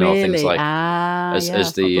 You know, things like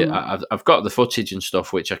I've got the footage and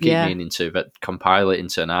stuff, which I keep meaning to compile it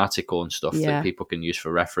into an article and stuff that people can use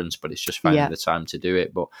for reference, but it's just finding the time to do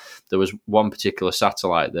it. But there was one particular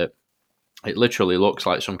satellite that. It literally looks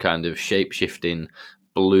like some kind of shape-shifting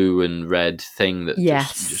blue and red thing that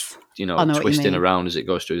just you know, twisting around as it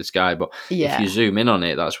goes through the sky. But if you zoom in on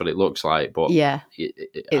it, that's what it looks like. But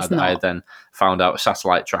I then found out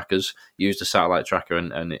satellite trackers used a satellite tracker,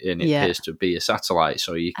 and it appears to be a satellite.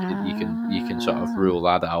 So you can sort of rule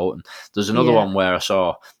that out. And there's another one where I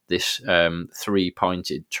saw this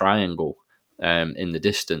 3-pointed triangle in the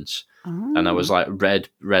distance. And I was like, red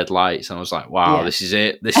lights, and I was like, wow, this is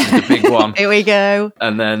it. This is the big one. Here we go.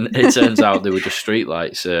 And then it turns out they were just street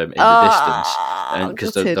lights in the distance, and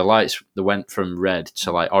because the lights they went from red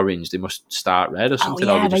to like orange, they must start red or something.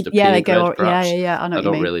 Or they just appeared they go. red, perhaps. I know. I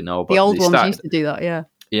don't really know. But the old ones used to do that.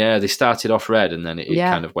 Yeah, they started off red, and then it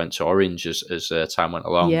kind of went to orange as time went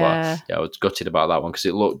along. But I was gutted about that one because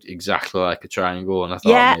it looked exactly like a triangle, and I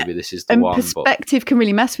thought maybe this is the one. And perspective can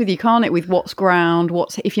really mess with you, can't it? With what's ground,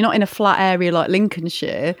 if you're not in a flat area like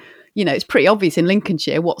Lincolnshire, you know, it's pretty obvious in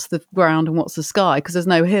Lincolnshire what's the ground and what's the sky because there's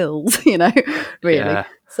no hills, you know, really. Yeah.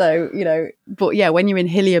 So, you know, but yeah, when you're in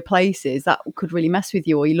hillier places, that could really mess with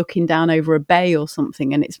you, or you're looking down over a bay or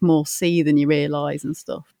something and it's more sea than you realise and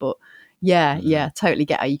stuff. But yeah, totally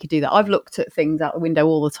get how you could do that. I've looked at things out the window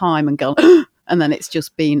all the time and gone, and then it's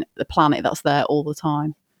just been the planet that's there all the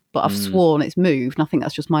time. But I've sworn it's moved, and I think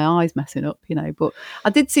that's just my eyes messing up, you know. But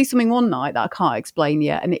I did see something one night that I can't explain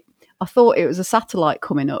yet, and I thought it was a satellite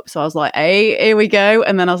coming up. So I was like, hey, here we go.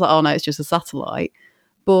 And then I was like, oh no, it's just a satellite.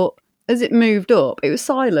 But as it moved up, it was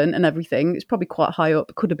silent and everything. It's probably quite high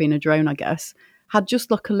up. It could have been a drone, I guess. Had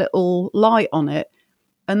just like a little light on it.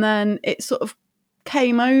 And then it sort of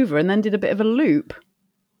came over and then did a bit of a loop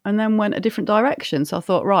and then went a different direction. So I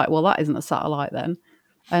thought, right, well, that isn't a satellite then.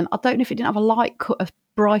 And I don't know if it didn't have a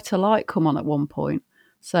brighter light come on at one point.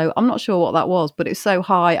 So I'm not sure what that was, but it's so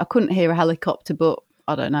high. I couldn't hear a helicopter, but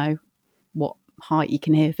I don't know what height you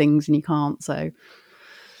can hear things and you can't. So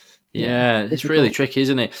yeah, it's really tricky,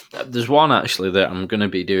 isn't it? There's one actually that I'm going to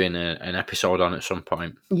be doing an episode on at some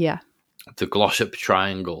point. Yeah. The Glossop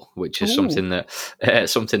Triangle, which is something that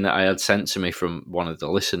I had sent to me from one of the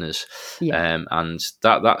listeners, and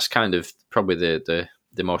that's kind of probably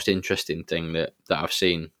the most interesting thing that I've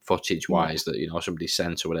seen footage wise that, you know, somebody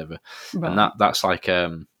sent or whatever, and that's like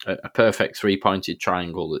a perfect 3-pointed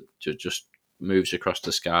triangle that just moves across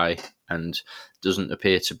the sky and doesn't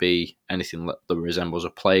appear to be anything that resembles a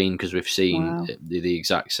plane, because we've seen the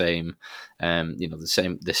exact same, you know,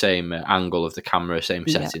 the same angle of the camera, same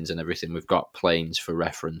settings and everything. We've got planes for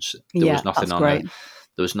reference. There was nothing on there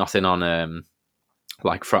was nothing on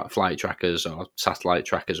like flight trackers or satellite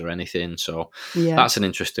trackers or anything. So that's an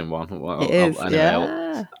interesting one.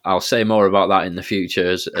 Well, I'll say more about that in the future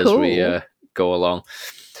as we go along.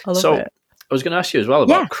 So I was going to ask you as well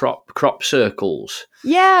about crop circles.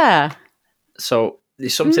 Yeah. So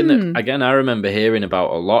it's something that, again, I remember hearing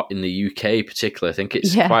about a lot in the UK particularly. I think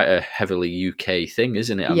it's quite a heavily UK thing,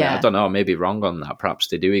 isn't it? I mean, I don't know, I may be wrong on that. Perhaps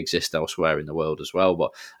they do exist elsewhere in the world as well.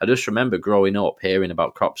 But I just remember growing up hearing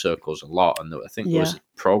about crop circles a lot. And I think there was a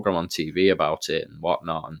programme on TV about it and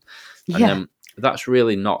whatnot. And then that's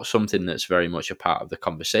really not something that's very much a part of the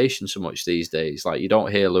conversation so much these days. Like, you don't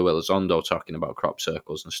hear Lou Elizondo talking about crop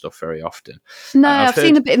circles and stuff very often. No, I've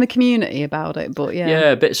seen a bit in the community about it, but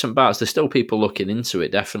yeah, bits and bats. There's still people looking into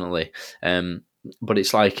it, definitely. But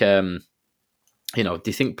it's like, you know, do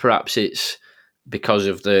you think perhaps it's because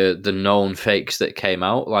of the known fakes that came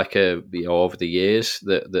out, like you know, over the years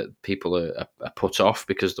that people are put off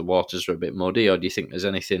because the waters are a bit muddy, or do you think there's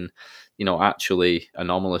anything, you know, actually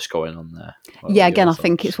anomalous going on there? Again, I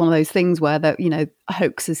think it's one of those things where that, you know,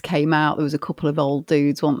 hoaxes came out. There was a couple of old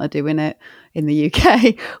dudes, weren't they, doing it in the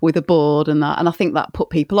UK with a board and that, and I think that put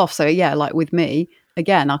people off. So yeah, like with me,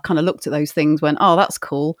 again, I kind of looked at those things, went, oh, that's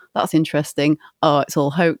cool, that's interesting. Oh, it's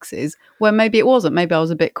all hoaxes. Well, maybe it wasn't. Maybe I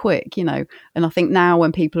was a bit quick, you know. And I think now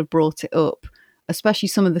when people have brought it up, especially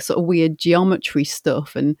some of the sort of weird geometry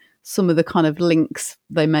stuff and some of the kind of links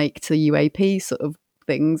they make to UAP sort of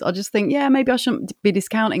things, I just think, yeah, maybe I shouldn't be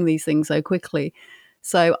discounting these things so quickly.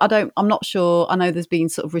 So I'm not sure. I know there's been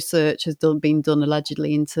sort of research been done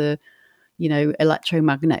allegedly into, you know,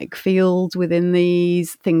 electromagnetic fields within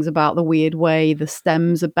these things about the weird way the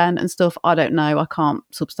stems are bent and stuff. I don't know. I can't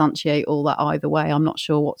substantiate all that either way. I'm not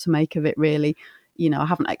sure what to make of it really. You know, I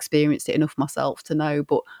haven't experienced it enough myself to know,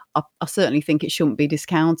 but I certainly think it shouldn't be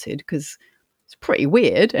discounted because it's pretty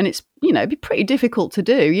weird and it's, you know, it'd be pretty difficult to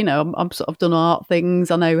do. You know, I'm sort of done art things.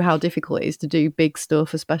 I know how difficult it is to do big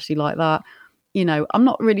stuff, especially like that. You know, I'm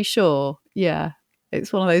not really sure. Yeah,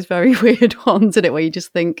 it's one of those very weird ones, isn't it, where you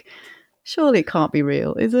just think, surely it can't be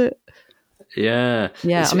real, is it? Yeah,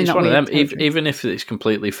 Yeah. it's, I mean, it's one of them. totally. Even if it's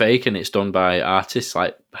completely fake and it's done by artists,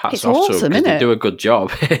 like hats It's off to awesome, them because isn't they it? do a good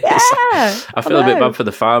job. Yeah, I feel a bit know. bad for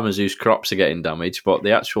the farmers whose crops are getting damaged, but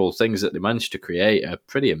the actual things that they managed to create are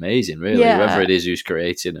pretty amazing, really. Yeah. Whoever it is who's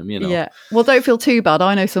creating them, you know. Yeah. Well, don't feel too bad.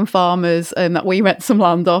 I know some farmers that we rent some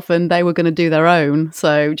land off and they were going to do their own.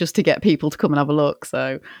 So just to get people to come and have a look.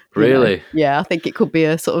 So, you Really? know, yeah, I think it could be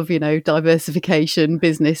a sort of, you know, diversification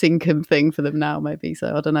business income thing for them now, maybe.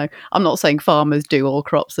 So I don't know. I'm not saying farmers do all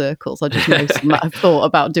crop circles. I just know some that have thought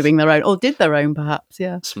about doing their own or did their own, perhaps.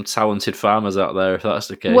 Yeah. Some talented farmers out there, if that's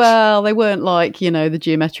the case. Well, they weren't like, you know, the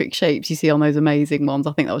geometric shapes you see on those amazing ones.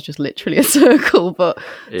 I think that was just literally a circle, but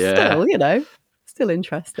Yeah. still, you know, still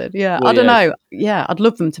interested. Yeah, Well, I don't yeah. know. Yeah, I'd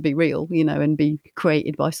love them to be real, you know, and be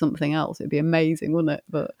created by something else. It'd be amazing, wouldn't it?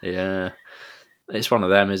 But Yeah. It's one of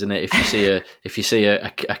them, isn't it? If you see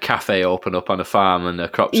a cafe open up on a farm and a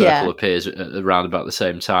crop circle Yeah. appears around about the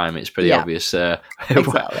same time, it's pretty Yeah. obvious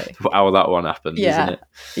Exactly. how that one happened, yeah, isn't it?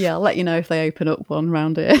 yeah, I'll let you know if they open up one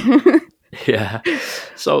round here. Yeah.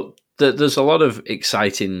 So there's a lot of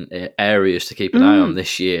exciting areas to keep an eye on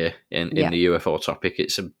this year in Yeah. the UFO topic.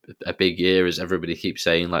 It's a big year, as everybody keeps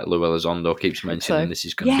saying. Like Lou Elizondo keeps mentioning, so. this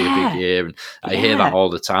is going to be a Yeah. big year, and I hear that Yeah. all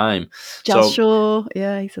the time. Jazz So Shaw,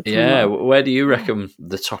 yeah, he said something yeah, like that. where do you reckon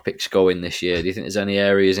the topics going this year? Do you think there's any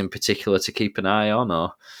areas in particular to keep an eye on,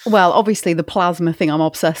 or? Well, obviously the plasma thing I'm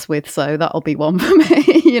obsessed with, so that'll be one for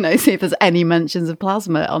me. You know, see if there's any mentions of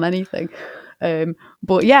plasma on anything.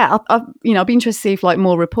 But yeah, I'd be interested to see if like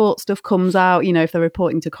more report stuff comes out. You know, if they're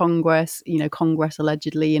reporting to Congress. You know, Congress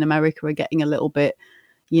allegedly in America are getting a little bit,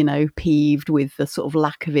 you know, peeved with the sort of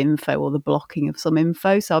lack of info or the blocking of some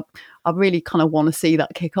info. So I really kind of want to see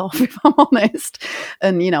that kick off, if I'm honest.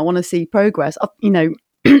 And, you know, I want to see progress. You know,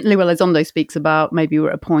 Lou Elizondo speaks about maybe we're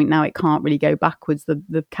at a point now it can't really go backwards.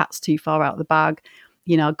 The cat's too far out of the bag.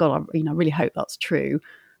 You know, I really hope that's true.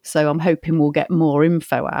 So I'm hoping we'll get more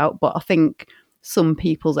info out. But I think some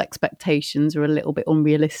people's expectations are a little bit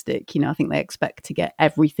unrealistic. You know, I think they expect to get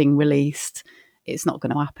everything released. It's not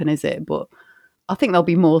going to happen, is it? But I think there'll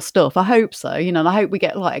be more stuff. I hope so. You know, and I hope we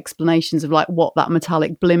get like explanations of like what that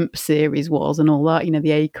metallic blimp series was and all that, you know, the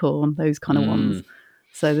Acorn, those kind of ones.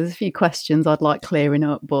 So there's a few questions I'd like clearing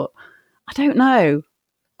up, but I don't know.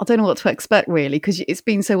 I don't know what to expect really, because it's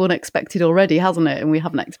been so unexpected already, hasn't it? And we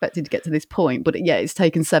haven't expected to get to this point. But yeah, it's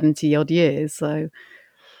taken 70 odd years. So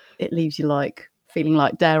it leaves you like feeling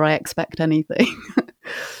like, dare I expect anything?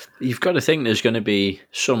 You've got to think there's going to be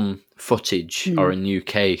some footage or a new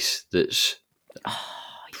case that's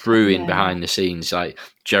brewing behind the scenes. Like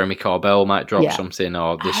Jeremy Corbell might drop something,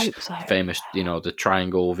 or I this hope so. famous, you know, the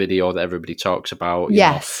triangle video that everybody talks about.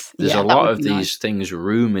 Yes. There's Yeah, a that lot would of be these nice. things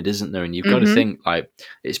rumoured, isn't there? And you've got to think, like,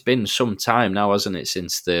 it's been some time now, hasn't it,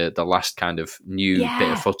 since the last kind of new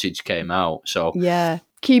bit of footage came out. So Yeah.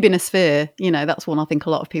 Cube in a sphere, you know, that's one I think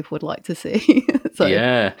a lot of people would like to see. So,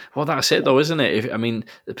 yeah, well, that's it though, isn't it? I mean,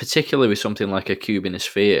 particularly with something like a cube in a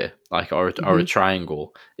sphere, like or a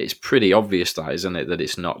triangle, it's pretty obvious that, isn't it, that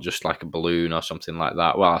it's not just like a balloon or something like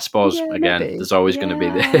that. Well, I suppose Yeah, again, maybe. there's always going to be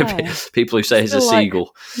the people who say it's a Still like-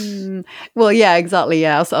 seagull. Well, yeah, exactly.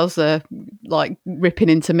 Yeah, I was like ripping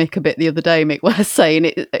into Mick a bit the other day. Mick was saying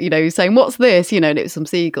it, you know, saying, "What's this?" You know, and it was some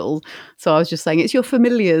seagulls. So I was just saying, "It's your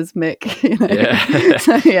familiars, Mick." You know? Yeah.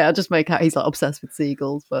 So yeah, I just make out he's like obsessed with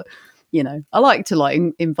seagulls, but. You know, I like to like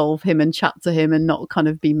involve him and chat to him and not kind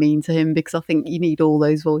of be mean to him, because I think you need all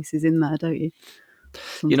those voices in there, don't you?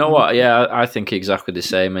 You know what? Yeah, I think exactly the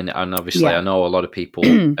same. And obviously, I know a lot of people,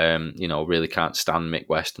 you know, really can't stand Mick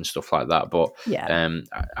West and stuff like that. But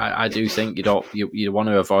I do think you want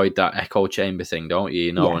to avoid that echo chamber thing, don't you?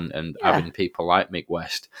 You know, and having people like Mick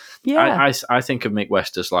West. Yeah. I think of Mick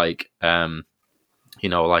West as like, you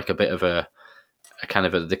know, like a bit of a kind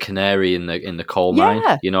of the canary in the coal mine.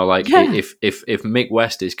 Yeah. You know, like Yeah. if Mick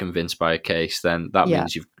West is convinced by a case, then that Yeah.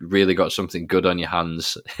 means you've really got something good on your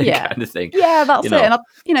hands, Yeah. kind of thing. Yeah, that's You know.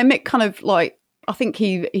 it. And Mick kind of like, I think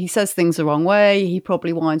he says things the wrong way. He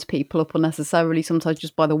probably winds people up unnecessarily sometimes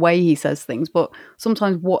just by the way he says things. But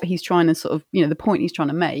sometimes what he's trying to sort of, the point he's trying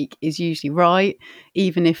to make is usually right,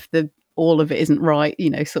 even if all of it isn't right,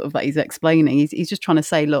 sort of that he's explaining. He's just trying to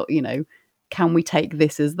say, look, can we take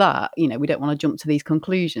this as that? We don't want to jump to these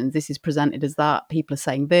conclusions. This is presented as that. People are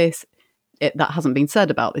saying this. That hasn't been said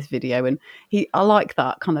about this video, and I like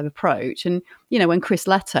that kind of approach. And when Chris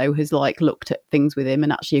Leto has like looked at things with him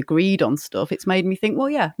and actually agreed on stuff, it's made me think, well,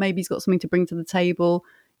 yeah, maybe he's got something to bring to the table.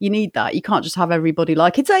 You need that. You can't just have everybody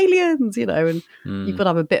like it's aliens, and you've got to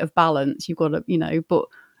have a bit of balance. You've got to, but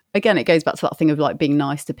again, it goes back to that thing of like being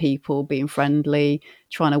nice to people, being friendly,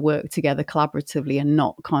 trying to work together collaboratively, and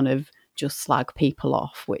not kind of just slag people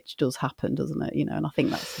off, which does happen, doesn't it? And I think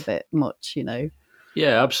that's a bit much,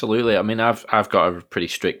 Yeah, absolutely. I mean, I've got a pretty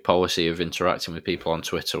strict policy of interacting with people on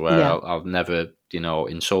Twitter where Yeah. I'll never,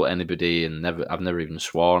 insult anybody, and I've never even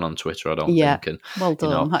sworn on Twitter. I don't Yeah. think. And Well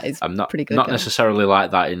done. That is I'm not pretty good. not going. necessarily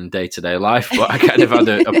like that in day-to-day life, but I kind of had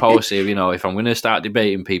a policy of, if I'm going to start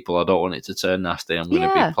debating people, I don't want it to turn nasty. I'm going to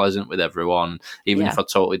Yeah. be pleasant with everyone, even Yeah. if I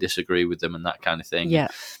totally disagree with them and that kind of thing. Yeah.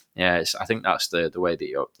 Yeah, I think that's the way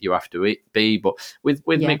that you have to be. But with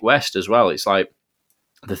Yeah. Mick West as well, it's like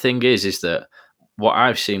the thing is that what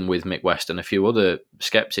I've seen with Mick West and a few other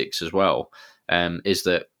skeptics as well, is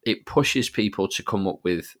that it pushes people to come up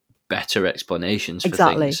with better explanations for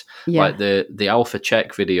Exactly. things. Yeah. Like the Alpha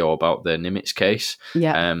Check video about the Nimitz case,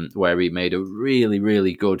 Yeah. where he made a really,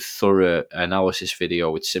 really good, thorough analysis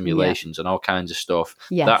video with simulations and all kinds of stuff.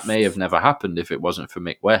 Yes. That may have never happened if it wasn't for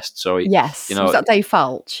Mick West. So, Yes. Was that Dave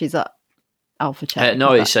Falch? Is that Alpha Check?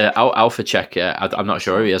 no, it's Alpha Check. I'm not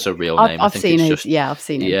sure he has a real name. I've seen his. I've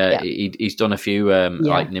seen him. Yeah, he's done a few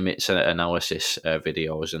like Nimitz analysis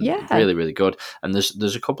videos, and really, really good. And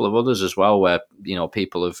there's a couple of others as well where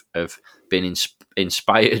people have been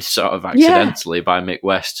inspired sort of accidentally by Mick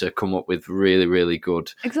West to come up with really, really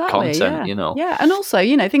good content. Yeah, and also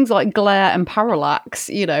things like glare and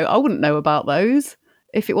parallax. I wouldn't know about those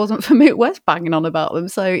if it wasn't for Mick West banging on about them.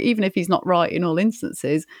 So even if he's not right in all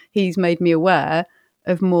instances, he's made me aware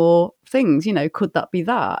of more things. Could that be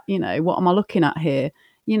that? What am I looking at here?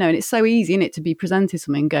 And it's so easy, isn't it, to be presented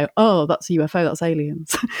something and go, oh, that's a UFO, that's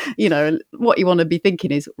aliens. And what you want to be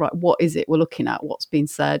thinking is, right, what is it we're looking at? What's been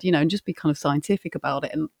said? And just be kind of scientific about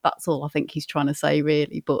it. And that's all I think he's trying to say,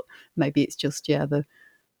 really. But maybe it's just,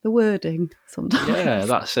 the wording sometimes. Yeah,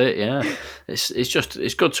 that's it. Yeah,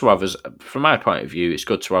 it's good to have from my point of view, it's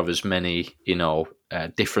good to have as many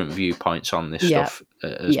different viewpoints on this stuff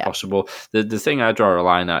as possible. The thing I draw a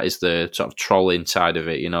line at is the sort of trolling side of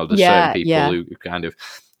it. There's certain people who kind of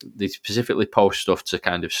they specifically post stuff to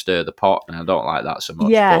kind of stir the pot, and I don't like that so much.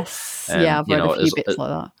 Yes, but, I've read a few bits like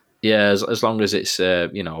that. Yeah, as long as it's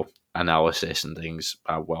analysis and things,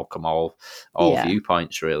 I welcome all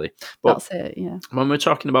viewpoints, really. But that's it. Yeah. When we're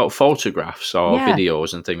talking about photographs or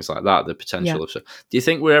videos and things like that, the potential of do you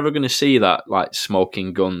think we're ever going to see that like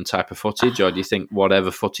smoking gun type of footage, or do you think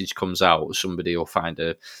whatever footage comes out, somebody will find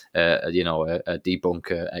a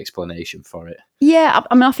debunker explanation for it? Yeah,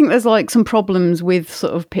 I mean, I think there's like some problems with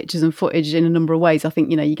sort of pictures and footage in a number of ways. I think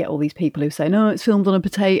you get all these people who say, no, it's filmed on a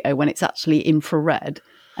potato when it's actually infrared.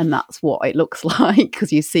 And that's what it looks like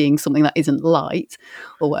because you're seeing something that isn't light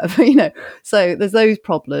or whatever, So there's those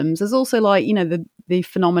problems. There's also like, the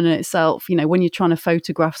phenomenon itself, when you're trying to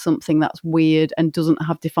photograph something that's weird and doesn't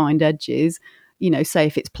have defined edges, say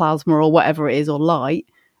if it's plasma or whatever it is or light,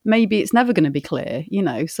 maybe it's never going to be clear,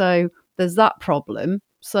 So there's that problem.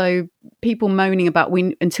 So people moaning about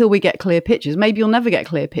until we get clear pictures, maybe you'll never get a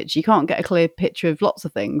clear picture. You can't get a clear picture of lots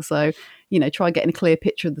of things. So, try getting a clear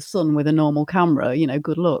picture of the sun with a normal camera,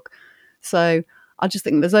 good luck. So I just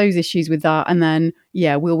think there's those issues with that. And then,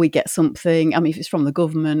 will we get something? I mean, if it's from the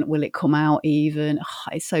government, will it come out even?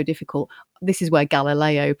 It's so difficult. This is where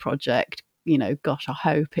Galileo project, gosh, I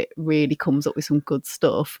hope it really comes up with some good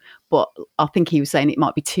stuff. But I think he was saying it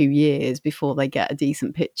might be 2 years before they get a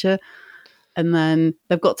decent picture. And then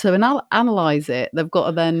they've got to analyse it. They've got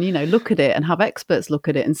to then, look at it and have experts look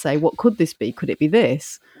at it and say, what could this be? Could it be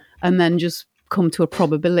this? And then just come to a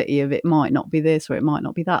probability of it might not be this or it might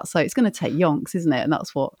not be that. So it's going to take yonks, isn't it? And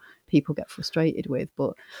that's what people get frustrated with.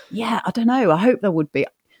 But yeah, I don't know. I hope there would be.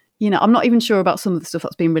 I'm not even sure about some of the stuff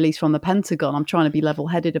that's been released from the Pentagon. I'm trying to be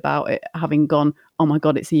level-headed about it, having gone, oh my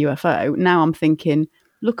God, it's a UFO. Now I'm thinking,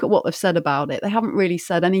 look at what they've said about it. They haven't really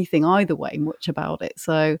said anything either way much about it.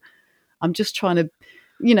 So I'm just trying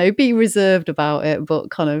to, be reserved about it,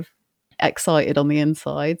 but kind of excited on the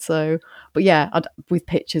inside. So, but yeah, with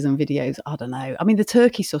pictures and videos, I don't know. I mean, the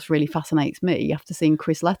turkey stuff really fascinates me after seeing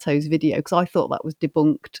Chris Leto's video, because I thought that was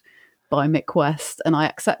debunked by Mick West, and I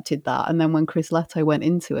accepted that. And then when Chris Leto went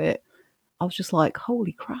into it, I was just like,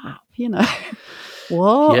 holy crap,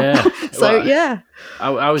 what? Yeah. So Well, yeah.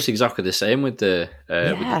 I was exactly the same with the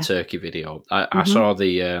turkey video. I saw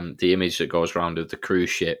the image that goes around of the cruise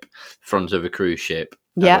ship, front of a cruise ship.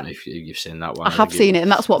 I don't know if you've seen that one. I have seen it,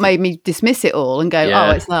 and that's what made me dismiss it all and go,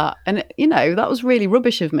 oh, it's that. And, that was really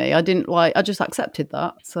rubbish of me. I just accepted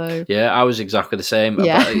that. So yeah, I was exactly the same.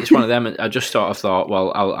 Yeah. But it's one of them. I just sort of thought,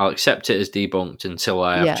 well, I'll accept it as debunked until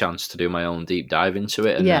I have a chance to do my own deep dive into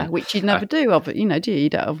it. And then which you'd never do, do you? You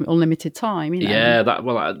don't have unlimited time, Yeah,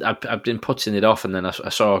 I've been putting it off, and then I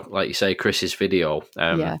saw, like you say, Chris's video.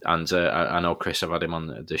 And I know Chris, I've had him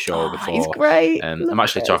on the show before. He's great. I'm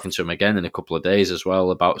actually talking to him again in a couple of days as well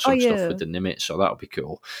about some stuff with the Nimitz, so that'll be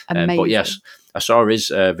cool. But yes, I saw his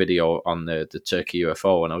video on the Turkey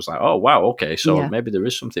UFO, and I was like, oh wow, okay, so maybe there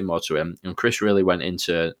is something more to him. And Chris really went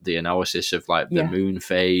into the analysis of like the moon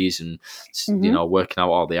phase and working out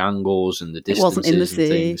all the angles and the distances. It wasn't in the sea.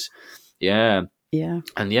 Things. Yeah. Yeah.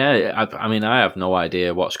 And I mean, I have no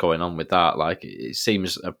idea what's going on with that. Like, it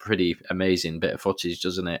seems a pretty amazing bit of footage,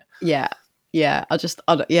 doesn't it? Yeah. Yeah.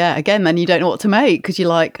 Again, then you don't know what to make, because you're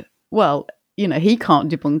like, well, he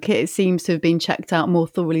can't debunk it. It seems to have been checked out more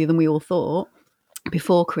thoroughly than we all thought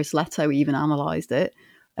before Chris Leto even analysed it.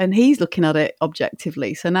 And he's looking at it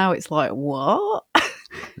objectively. So now it's like, what?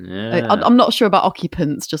 Yeah. I'm not sure about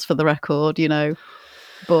occupants, just for the record,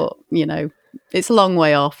 but, it's a long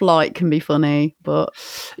way off. Light can be funny, but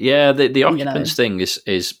yeah, the occupants thing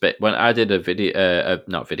is. But when I did a podcast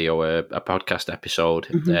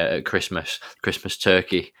episode at Christmas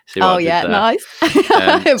turkey. See what I did there? Nice,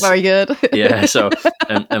 very good. Yeah, so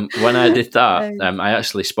and when I did that, I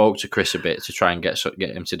actually spoke to Chris a bit to try and get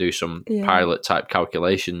him to do some pilot type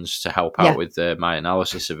calculations to help out with my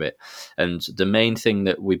analysis of it. And the main thing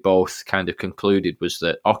that we both kind of concluded was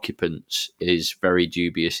that occupants is very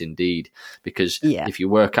dubious indeed. Because if you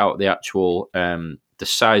work out the actual the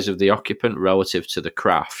size of the occupant relative to the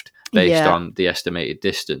craft based on the estimated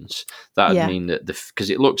distance, that would mean that because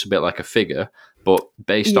it looks a bit like a figure, but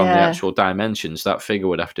based on the actual dimensions, that figure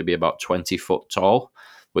would have to be about 20 foot tall,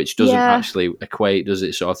 which doesn't actually equate, does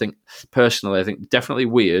it? So I think definitely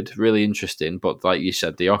weird, really interesting, but like you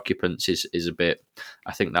said, the occupants is a bit.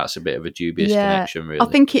 I think that's a bit of a dubious connection, really. I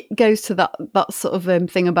think it goes to that sort of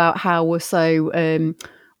thing about how we're so.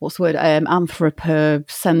 What's the word?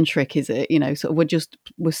 Anthropocentric, is it? Sort of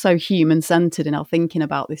we're so human centered in our thinking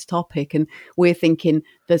about this topic, and we're thinking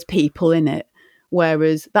there's people in it,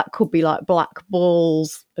 whereas that could be like black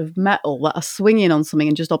balls of metal that are swinging on something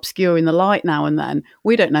and just obscuring the light now and then.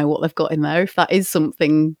 We don't know what they've got in there, if that is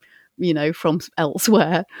something, from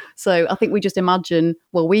elsewhere. So I think we just imagine,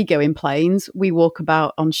 well, we go in planes, we walk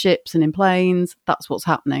about on ships and in planes. That's what's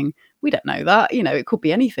happening. We don't know that. It could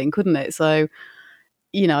be anything, couldn't it? So.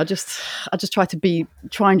 I just try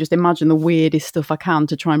and just imagine the weirdest stuff I can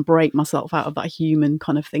to try and break myself out of that human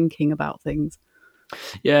kind of thinking about things.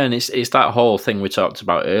 Yeah, and it's that whole thing we talked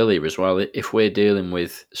about earlier as well. If we're dealing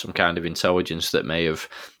with some kind of intelligence that may have,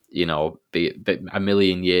 be a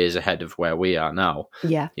million years ahead of where we are now,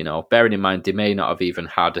 bearing in mind they may not have even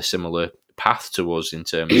had a similar path to us in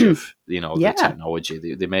terms of the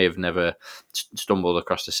technology. They may have never stumbled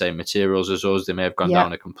across the same materials as us. They may have gone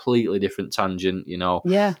down a completely different tangent,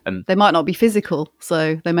 and they might not be physical,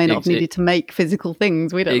 so they may not have needed to make physical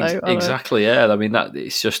things. We don't know. Exactly. Yeah, I mean, that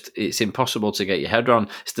it's impossible to get your head around.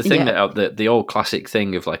 It's the thing that the old classic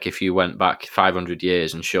thing of, like, if you went back 500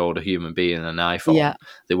 years and showed a human being an iPhone,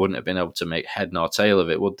 they wouldn't have been able to make head nor tail of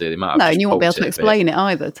it, would they? They might have and you wouldn't be able to explain it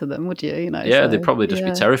either to them, would you? They'd probably just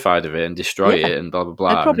be terrified of it and destroy it and blah blah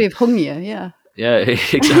blah. They'd probably have hung you. Yeah. Yeah,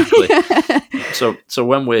 exactly. So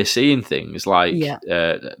when we're seeing things like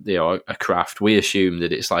a craft, we assume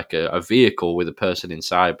that it's like a vehicle with a person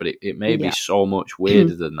inside, but it may be so much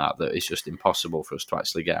weirder than that it's just impossible for us to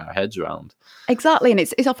actually get our heads around. Exactly, and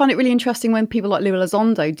it's I find it really interesting when people like Lou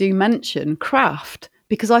Elizondo do mention craft,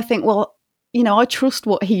 because I think, well, I trust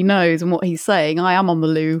what he knows and what he's saying. I am on the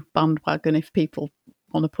Lou bandwagon, if people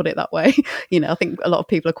want to put it that way. I think a lot of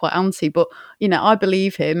people are quite anti, but I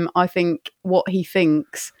believe him. I think what he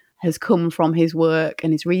thinks has come from his work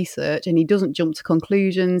and his research, and he doesn't jump to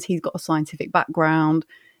conclusions. He's got a scientific background.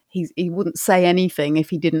 He wouldn't say anything if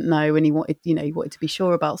he didn't know, and he wanted to be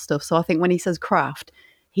sure about stuff. So I think when he says craft,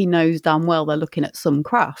 he knows damn well they're looking at some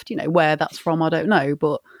craft. Where that's from, I don't know,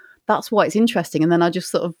 but that's why it's interesting. And then I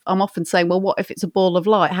just I'm often saying, well, what if it's a ball of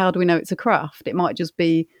light? How do we know it's a craft? It might just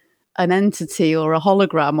be an entity or a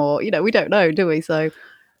hologram, or, you know, we don't know, do we? So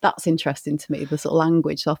that's interesting to me, the sort of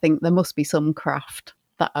language. So I think there must be some craft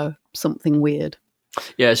that are something weird.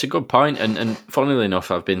 Yeah, it's a good point. And funnily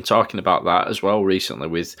enough, I've been talking about that as well recently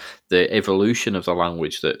with the evolution of the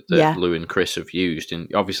language that Yeah. Lou and Chris have used. And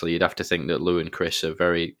obviously, you'd have to think that Lou and Chris are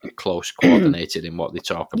very close coordinated in what they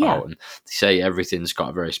talk about. Yeah. And they say everything's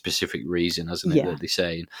got a very specific reason, hasn't it, Yeah. that they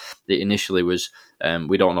say. And it initially was,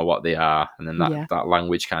 we don't know what they are. And then Yeah. that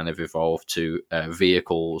language kind of evolved to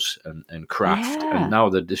vehicles and craft. Yeah. And now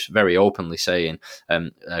they're just very openly saying,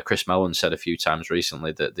 Chris Mellon said a few times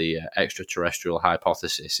recently that the extraterrestrial hypothesis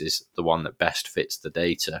is the one that best fits the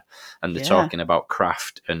data, and they're Yeah. talking about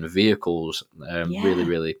craft and vehicles.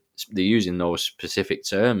 Really, they're using those specific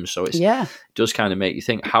terms, so it does kind of make you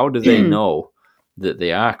think: how do they know that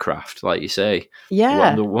they are craft? Like you say,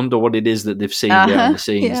 Yeah. wonder what it is that they've seen behind the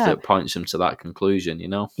scenes that points them to that conclusion. You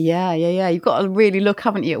know? Yeah. You've got to really look,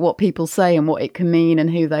 haven't you, at what people say and what it can mean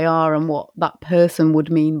and who they are and what that person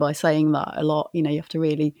would mean by saying that a lot. You know, you have to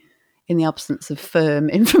really, in the absence of firm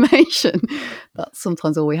information, that's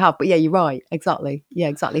sometimes all we have. But yeah, you're right. Exactly. Yeah,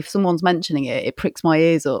 exactly. If someone's mentioning it, it pricks my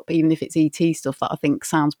ears up, even if it's ET stuff that I think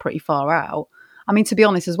sounds pretty far out. I mean, to be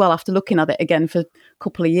honest as well, after looking at it again for a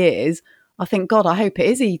couple of years, I think, God, I hope it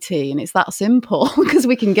is ET and it's that simple, because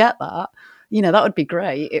we can get that. You know, that would be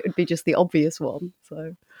great. It would be just the obvious one.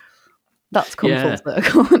 So that's come full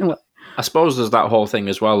circle. I suppose there's that whole thing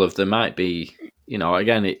as well of there might be, you know,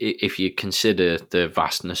 again, if you consider the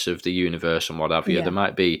vastness of the universe and what have you, there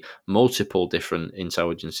might be multiple different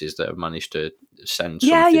intelligences that have managed to send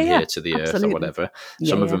something here to the Earth or whatever.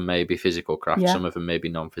 Some of them may be physical craft, some of them may be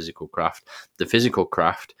non-physical craft. The physical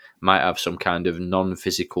craft might have some kind of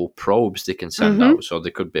non-physical probes they can send out, so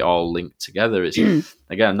they could be all linked together. It's,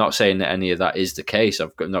 again, I'm not saying that any of that is the case.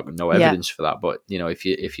 I've got no evidence for that, but you know, if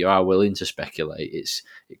you are willing to speculate,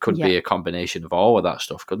 it could be a combination of all of that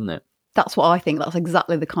stuff, couldn't it? That's what I think. That's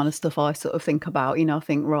exactly the kind of stuff I sort of think about. You know, I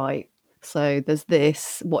think, right, so there's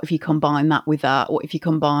this. What if you combine that with that? What if you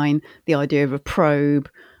combine the idea of a probe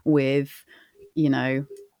with, you know,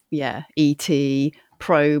 ET,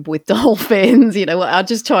 probe with dolphins? You know, I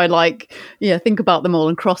just try and think about them all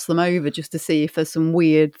and cross them over just to see if there's some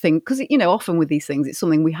weird thing. Because, you know, often with these things, it's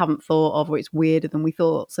something we haven't thought of or it's weirder than we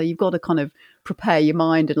thought. So you've got to kind of prepare your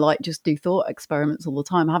mind and just do thought experiments all the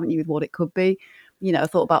time, haven't you, with what it could be? You know, I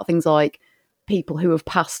thought about things like people who have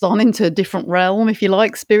passed on into a different realm, if you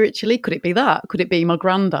like, spiritually. Could it be that? Could it be my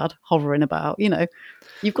granddad hovering about? You know,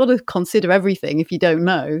 you've got to consider everything if you don't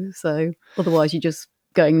know. So otherwise you're just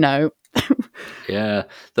going, no. Yeah,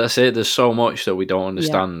 that's it. There's so much that we don't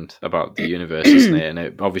understand about the universe, isn't it? And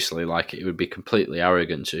it obviously, it would be completely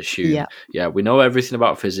arrogant to assume, we know everything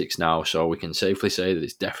about physics now, so we can safely say that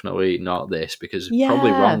it's definitely not this, because it's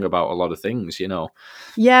probably wrong about a lot of things, you know?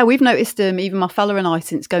 Yeah, we've noticed, even my fella and I,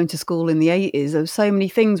 since going to school in the 80s, there were so many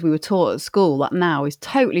things we were taught at school that now is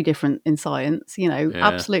totally different in science, you know,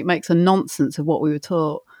 absolute makes a nonsense of what we were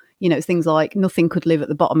taught. You know, it's things like nothing could live at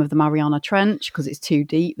the bottom of the Mariana Trench because it's too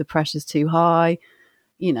deep, the pressure's too high,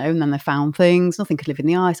 you know, and then they found things. Nothing could live in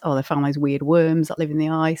the ice. Oh, they found those weird worms that live in the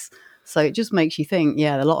ice. So it just makes you think,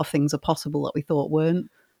 a lot of things are possible that we thought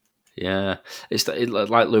weren't. Yeah, it's like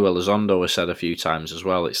Lou Elizondo has said a few times as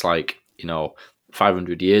well. It's like, you know,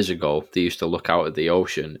 500 years ago, they used to look out at the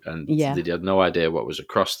ocean and they had no idea what was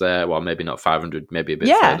across there. Well, maybe not 500, maybe a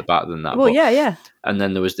bit further back than that. Well, but, and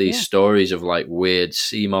then there was these stories of weird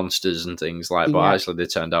sea monsters and things but actually they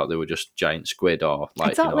turned out they were just giant squid or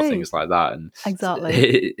you know, things like that. And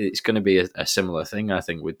it's going to be a similar thing, I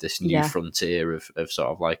think, with this new frontier of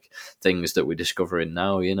sort of things that we're discovering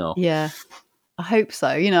now, you know. Yeah, I hope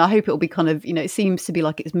so. You know, I hope it'll be kind of, you know, it seems to be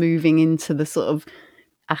like it's moving into the sort of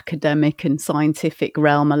academic and scientific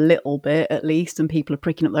realm a little bit, at least, and people are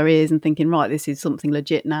pricking up their ears and thinking, right, this is something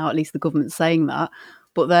legit now, at least the government's saying that.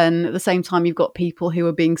 But then at the same time, you've got people who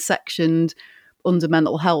are being sectioned under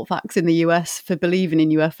mental health acts in the US for believing in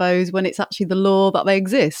UFOs when it's actually the law that they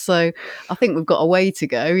exist. So I think we've got a way to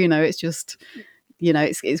go. You know, it's just, you know,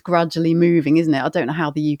 it's gradually moving, isn't it? I don't know how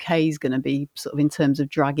the UK is going to be sort of in terms of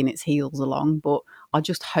dragging its heels along, but I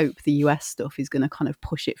just hope the US stuff is going to kind of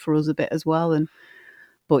push it for us a bit as well.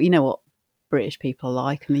 But you know what British people are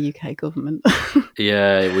like, and the UK government.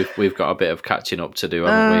 Yeah, we've got a bit of catching up to do,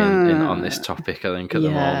 haven't we, on this topic, I think, at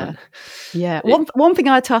the moment. Yeah. One thing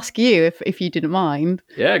I had to ask you, if you didn't mind.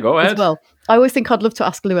 Yeah, go ahead. As well, I always think I'd love to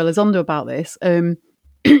ask Lou Elizondo about this.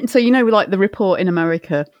 So, you know, the report in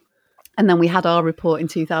America, and then we had our report in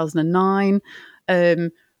 2009.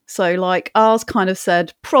 So, ours kind of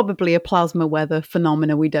said probably a plasma weather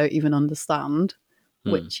phenomena we don't even understand,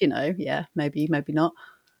 which, you know, maybe not.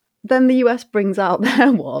 then the US brings out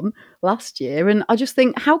their one last year, and I just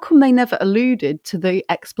think, how come they never alluded to the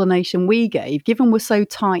explanation we gave, given we're so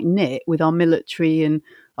tight-knit with our military and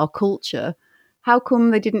our culture? How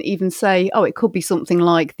come they didn't even say, oh, it could be something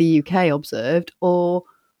like the UK observed, or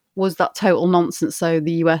was that total nonsense, so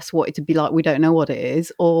the US wanted to be like, we don't know what it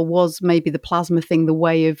is? Or was maybe the plasma thing the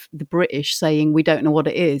way of the British saying, we don't know what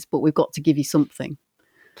it is, but we've got to give you something?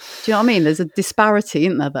 Do you know what I mean? There's a disparity,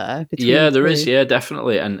 isn't there between there is,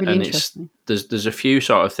 definitely, and really it's there's a few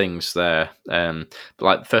sort of things there.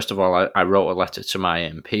 Like, first of all, I wrote a letter to my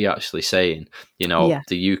MP actually saying,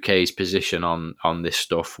 the UK's position on this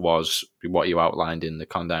stuff was what you outlined in the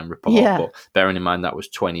Condon report, but bearing in mind that was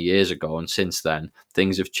 20 years ago, and since then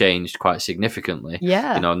things have changed quite significantly.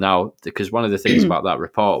 Now, because one of the things about that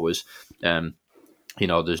report was,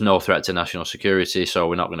 there's no threat to national security, so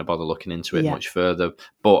we're not going to bother looking into it much further.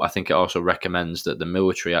 But I think it also recommends that the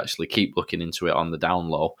military actually keep looking into it on the down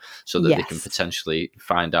low, so that they can potentially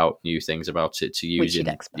find out new things about it to use in,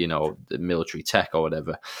 the military tech or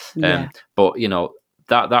whatever. But,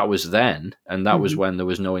 that was then, and that was when there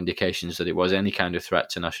was no indications that it was any kind of threat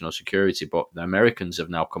to national security. But the Americans have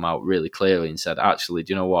now come out really clearly and said, actually,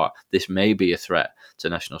 do you know what? This may be a threat to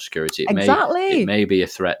national security. It may be a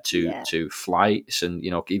threat to flights and,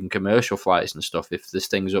 even commercial flights and stuff. If there's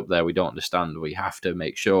things up there we don't understand, we have to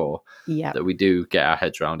make sure that we do get our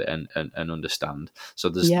heads around it and understand. So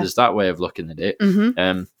there's that way of looking at it.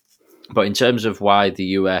 But in terms of why the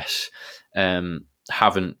US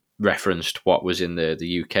haven't referenced what was in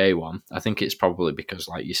the UK one, I think it's probably because,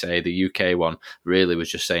 like you say, the UK one really was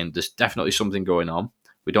just saying there's definitely something going on.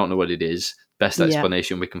 We don't know what it is. Best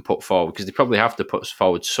explanation we can put forward, because they probably have to put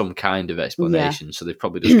forward some kind of explanation. So they've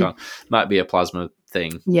probably just gone, might be a plasma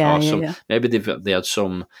thing. Maybe they had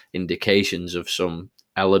some indications of some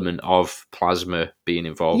element of plasma being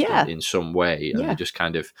involved in some way, and they just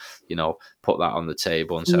kind of, put that on the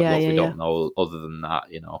table and said, look, we don't know other than that,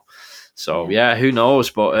 So who knows?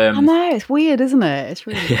 But I know, it's weird, isn't it? It's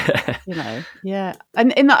really,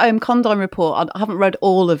 And in that Condon report, I haven't read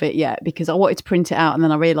all of it yet because I wanted to print it out, and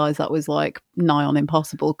then I realised that was like nigh on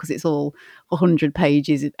impossible because it's all 100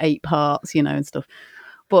 pages, 8 parts, and stuff.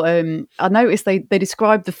 But I noticed they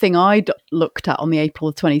described the thing I'd looked at on the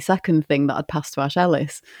April 22nd thing that I'd passed to Ash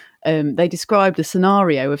Ellis. They described a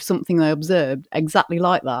scenario of something they observed exactly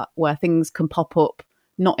like that, where things can pop up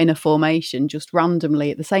not in a formation, just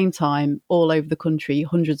randomly at the same time, all over the country,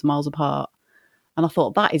 hundreds of miles apart. And I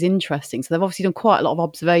thought, that is interesting. So they've obviously done quite a lot of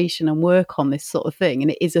observation and work on this sort of thing,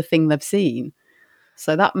 and it is a thing they've seen.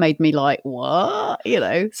 So that made me like, what?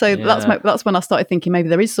 So that's when I started thinking maybe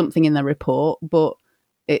there is something in their report, but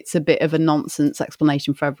it's a bit of a nonsense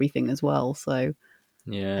explanation for everything as well. So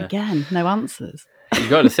again, no answers. You've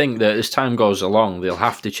got to think that as time goes along, they'll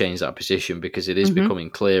have to change that position, because it is becoming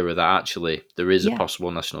clearer that actually there is a possible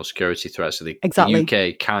national security threat. So the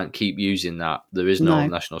UK can't keep using that. There is no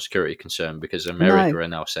national security concern, because America are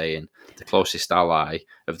now saying the closest ally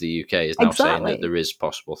of the UK is now saying that there is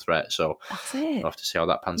possible threat. So we'll have to see how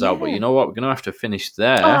that pans out. But you know what? We're going to have to finish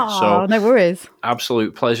there. So no worries.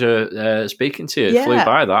 Absolute pleasure speaking to you. It flew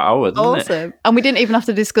by that hour, didn't it? Awesome. And we didn't even have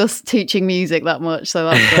to discuss teaching music that much, so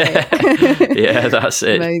that's great. That's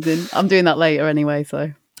it. Amazing. I'm doing that later anyway,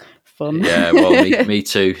 so fun. Yeah, well, me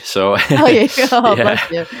too. So, bless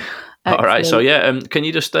you. All right. So, can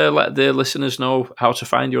you just let the listeners know how to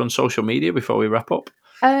find you on social media before we wrap up?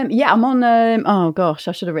 I'm on. Oh gosh,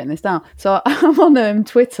 I should have written this down. So I'm on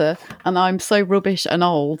Twitter, and I'm so rubbish and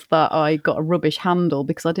old that I got a rubbish handle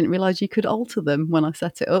because I didn't realise you could alter them when I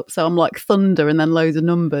set it up. So I'm like Thunder and then loads of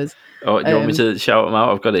numbers. Oh, do you want me to shout them out?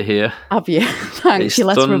 I've got it here. Have you? Thanks. You're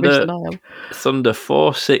less rubbish than I am. Thunder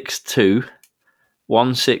 462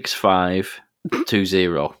 165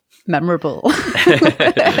 20. Memorable.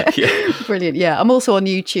 Brilliant. I'm also on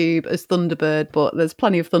YouTube as Thunderbird, but there's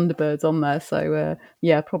plenty of Thunderbirds on there, so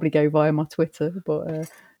probably go via my Twitter, but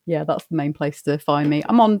that's the main place to find me.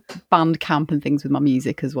 I'm on Bandcamp and things with my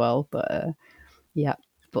music as well, but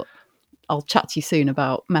but I'll chat to you soon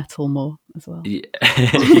about metal more as well.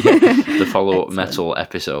 The follow-up metal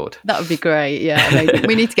episode. That would be great. Amazing.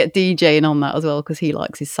 We need to get DJing on that as well, because he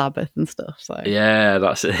likes his Sabbath and stuff. So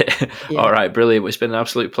that's it. All right, brilliant. It's been an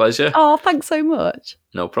absolute pleasure. Oh, thanks so much.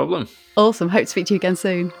 No problem. Awesome. Hope to speak to you again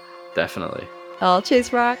soon. Definitely. Oh, cheers,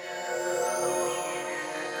 Frank.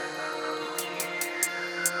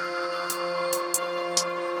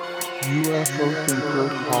 UFO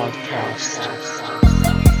Thinker Podcast.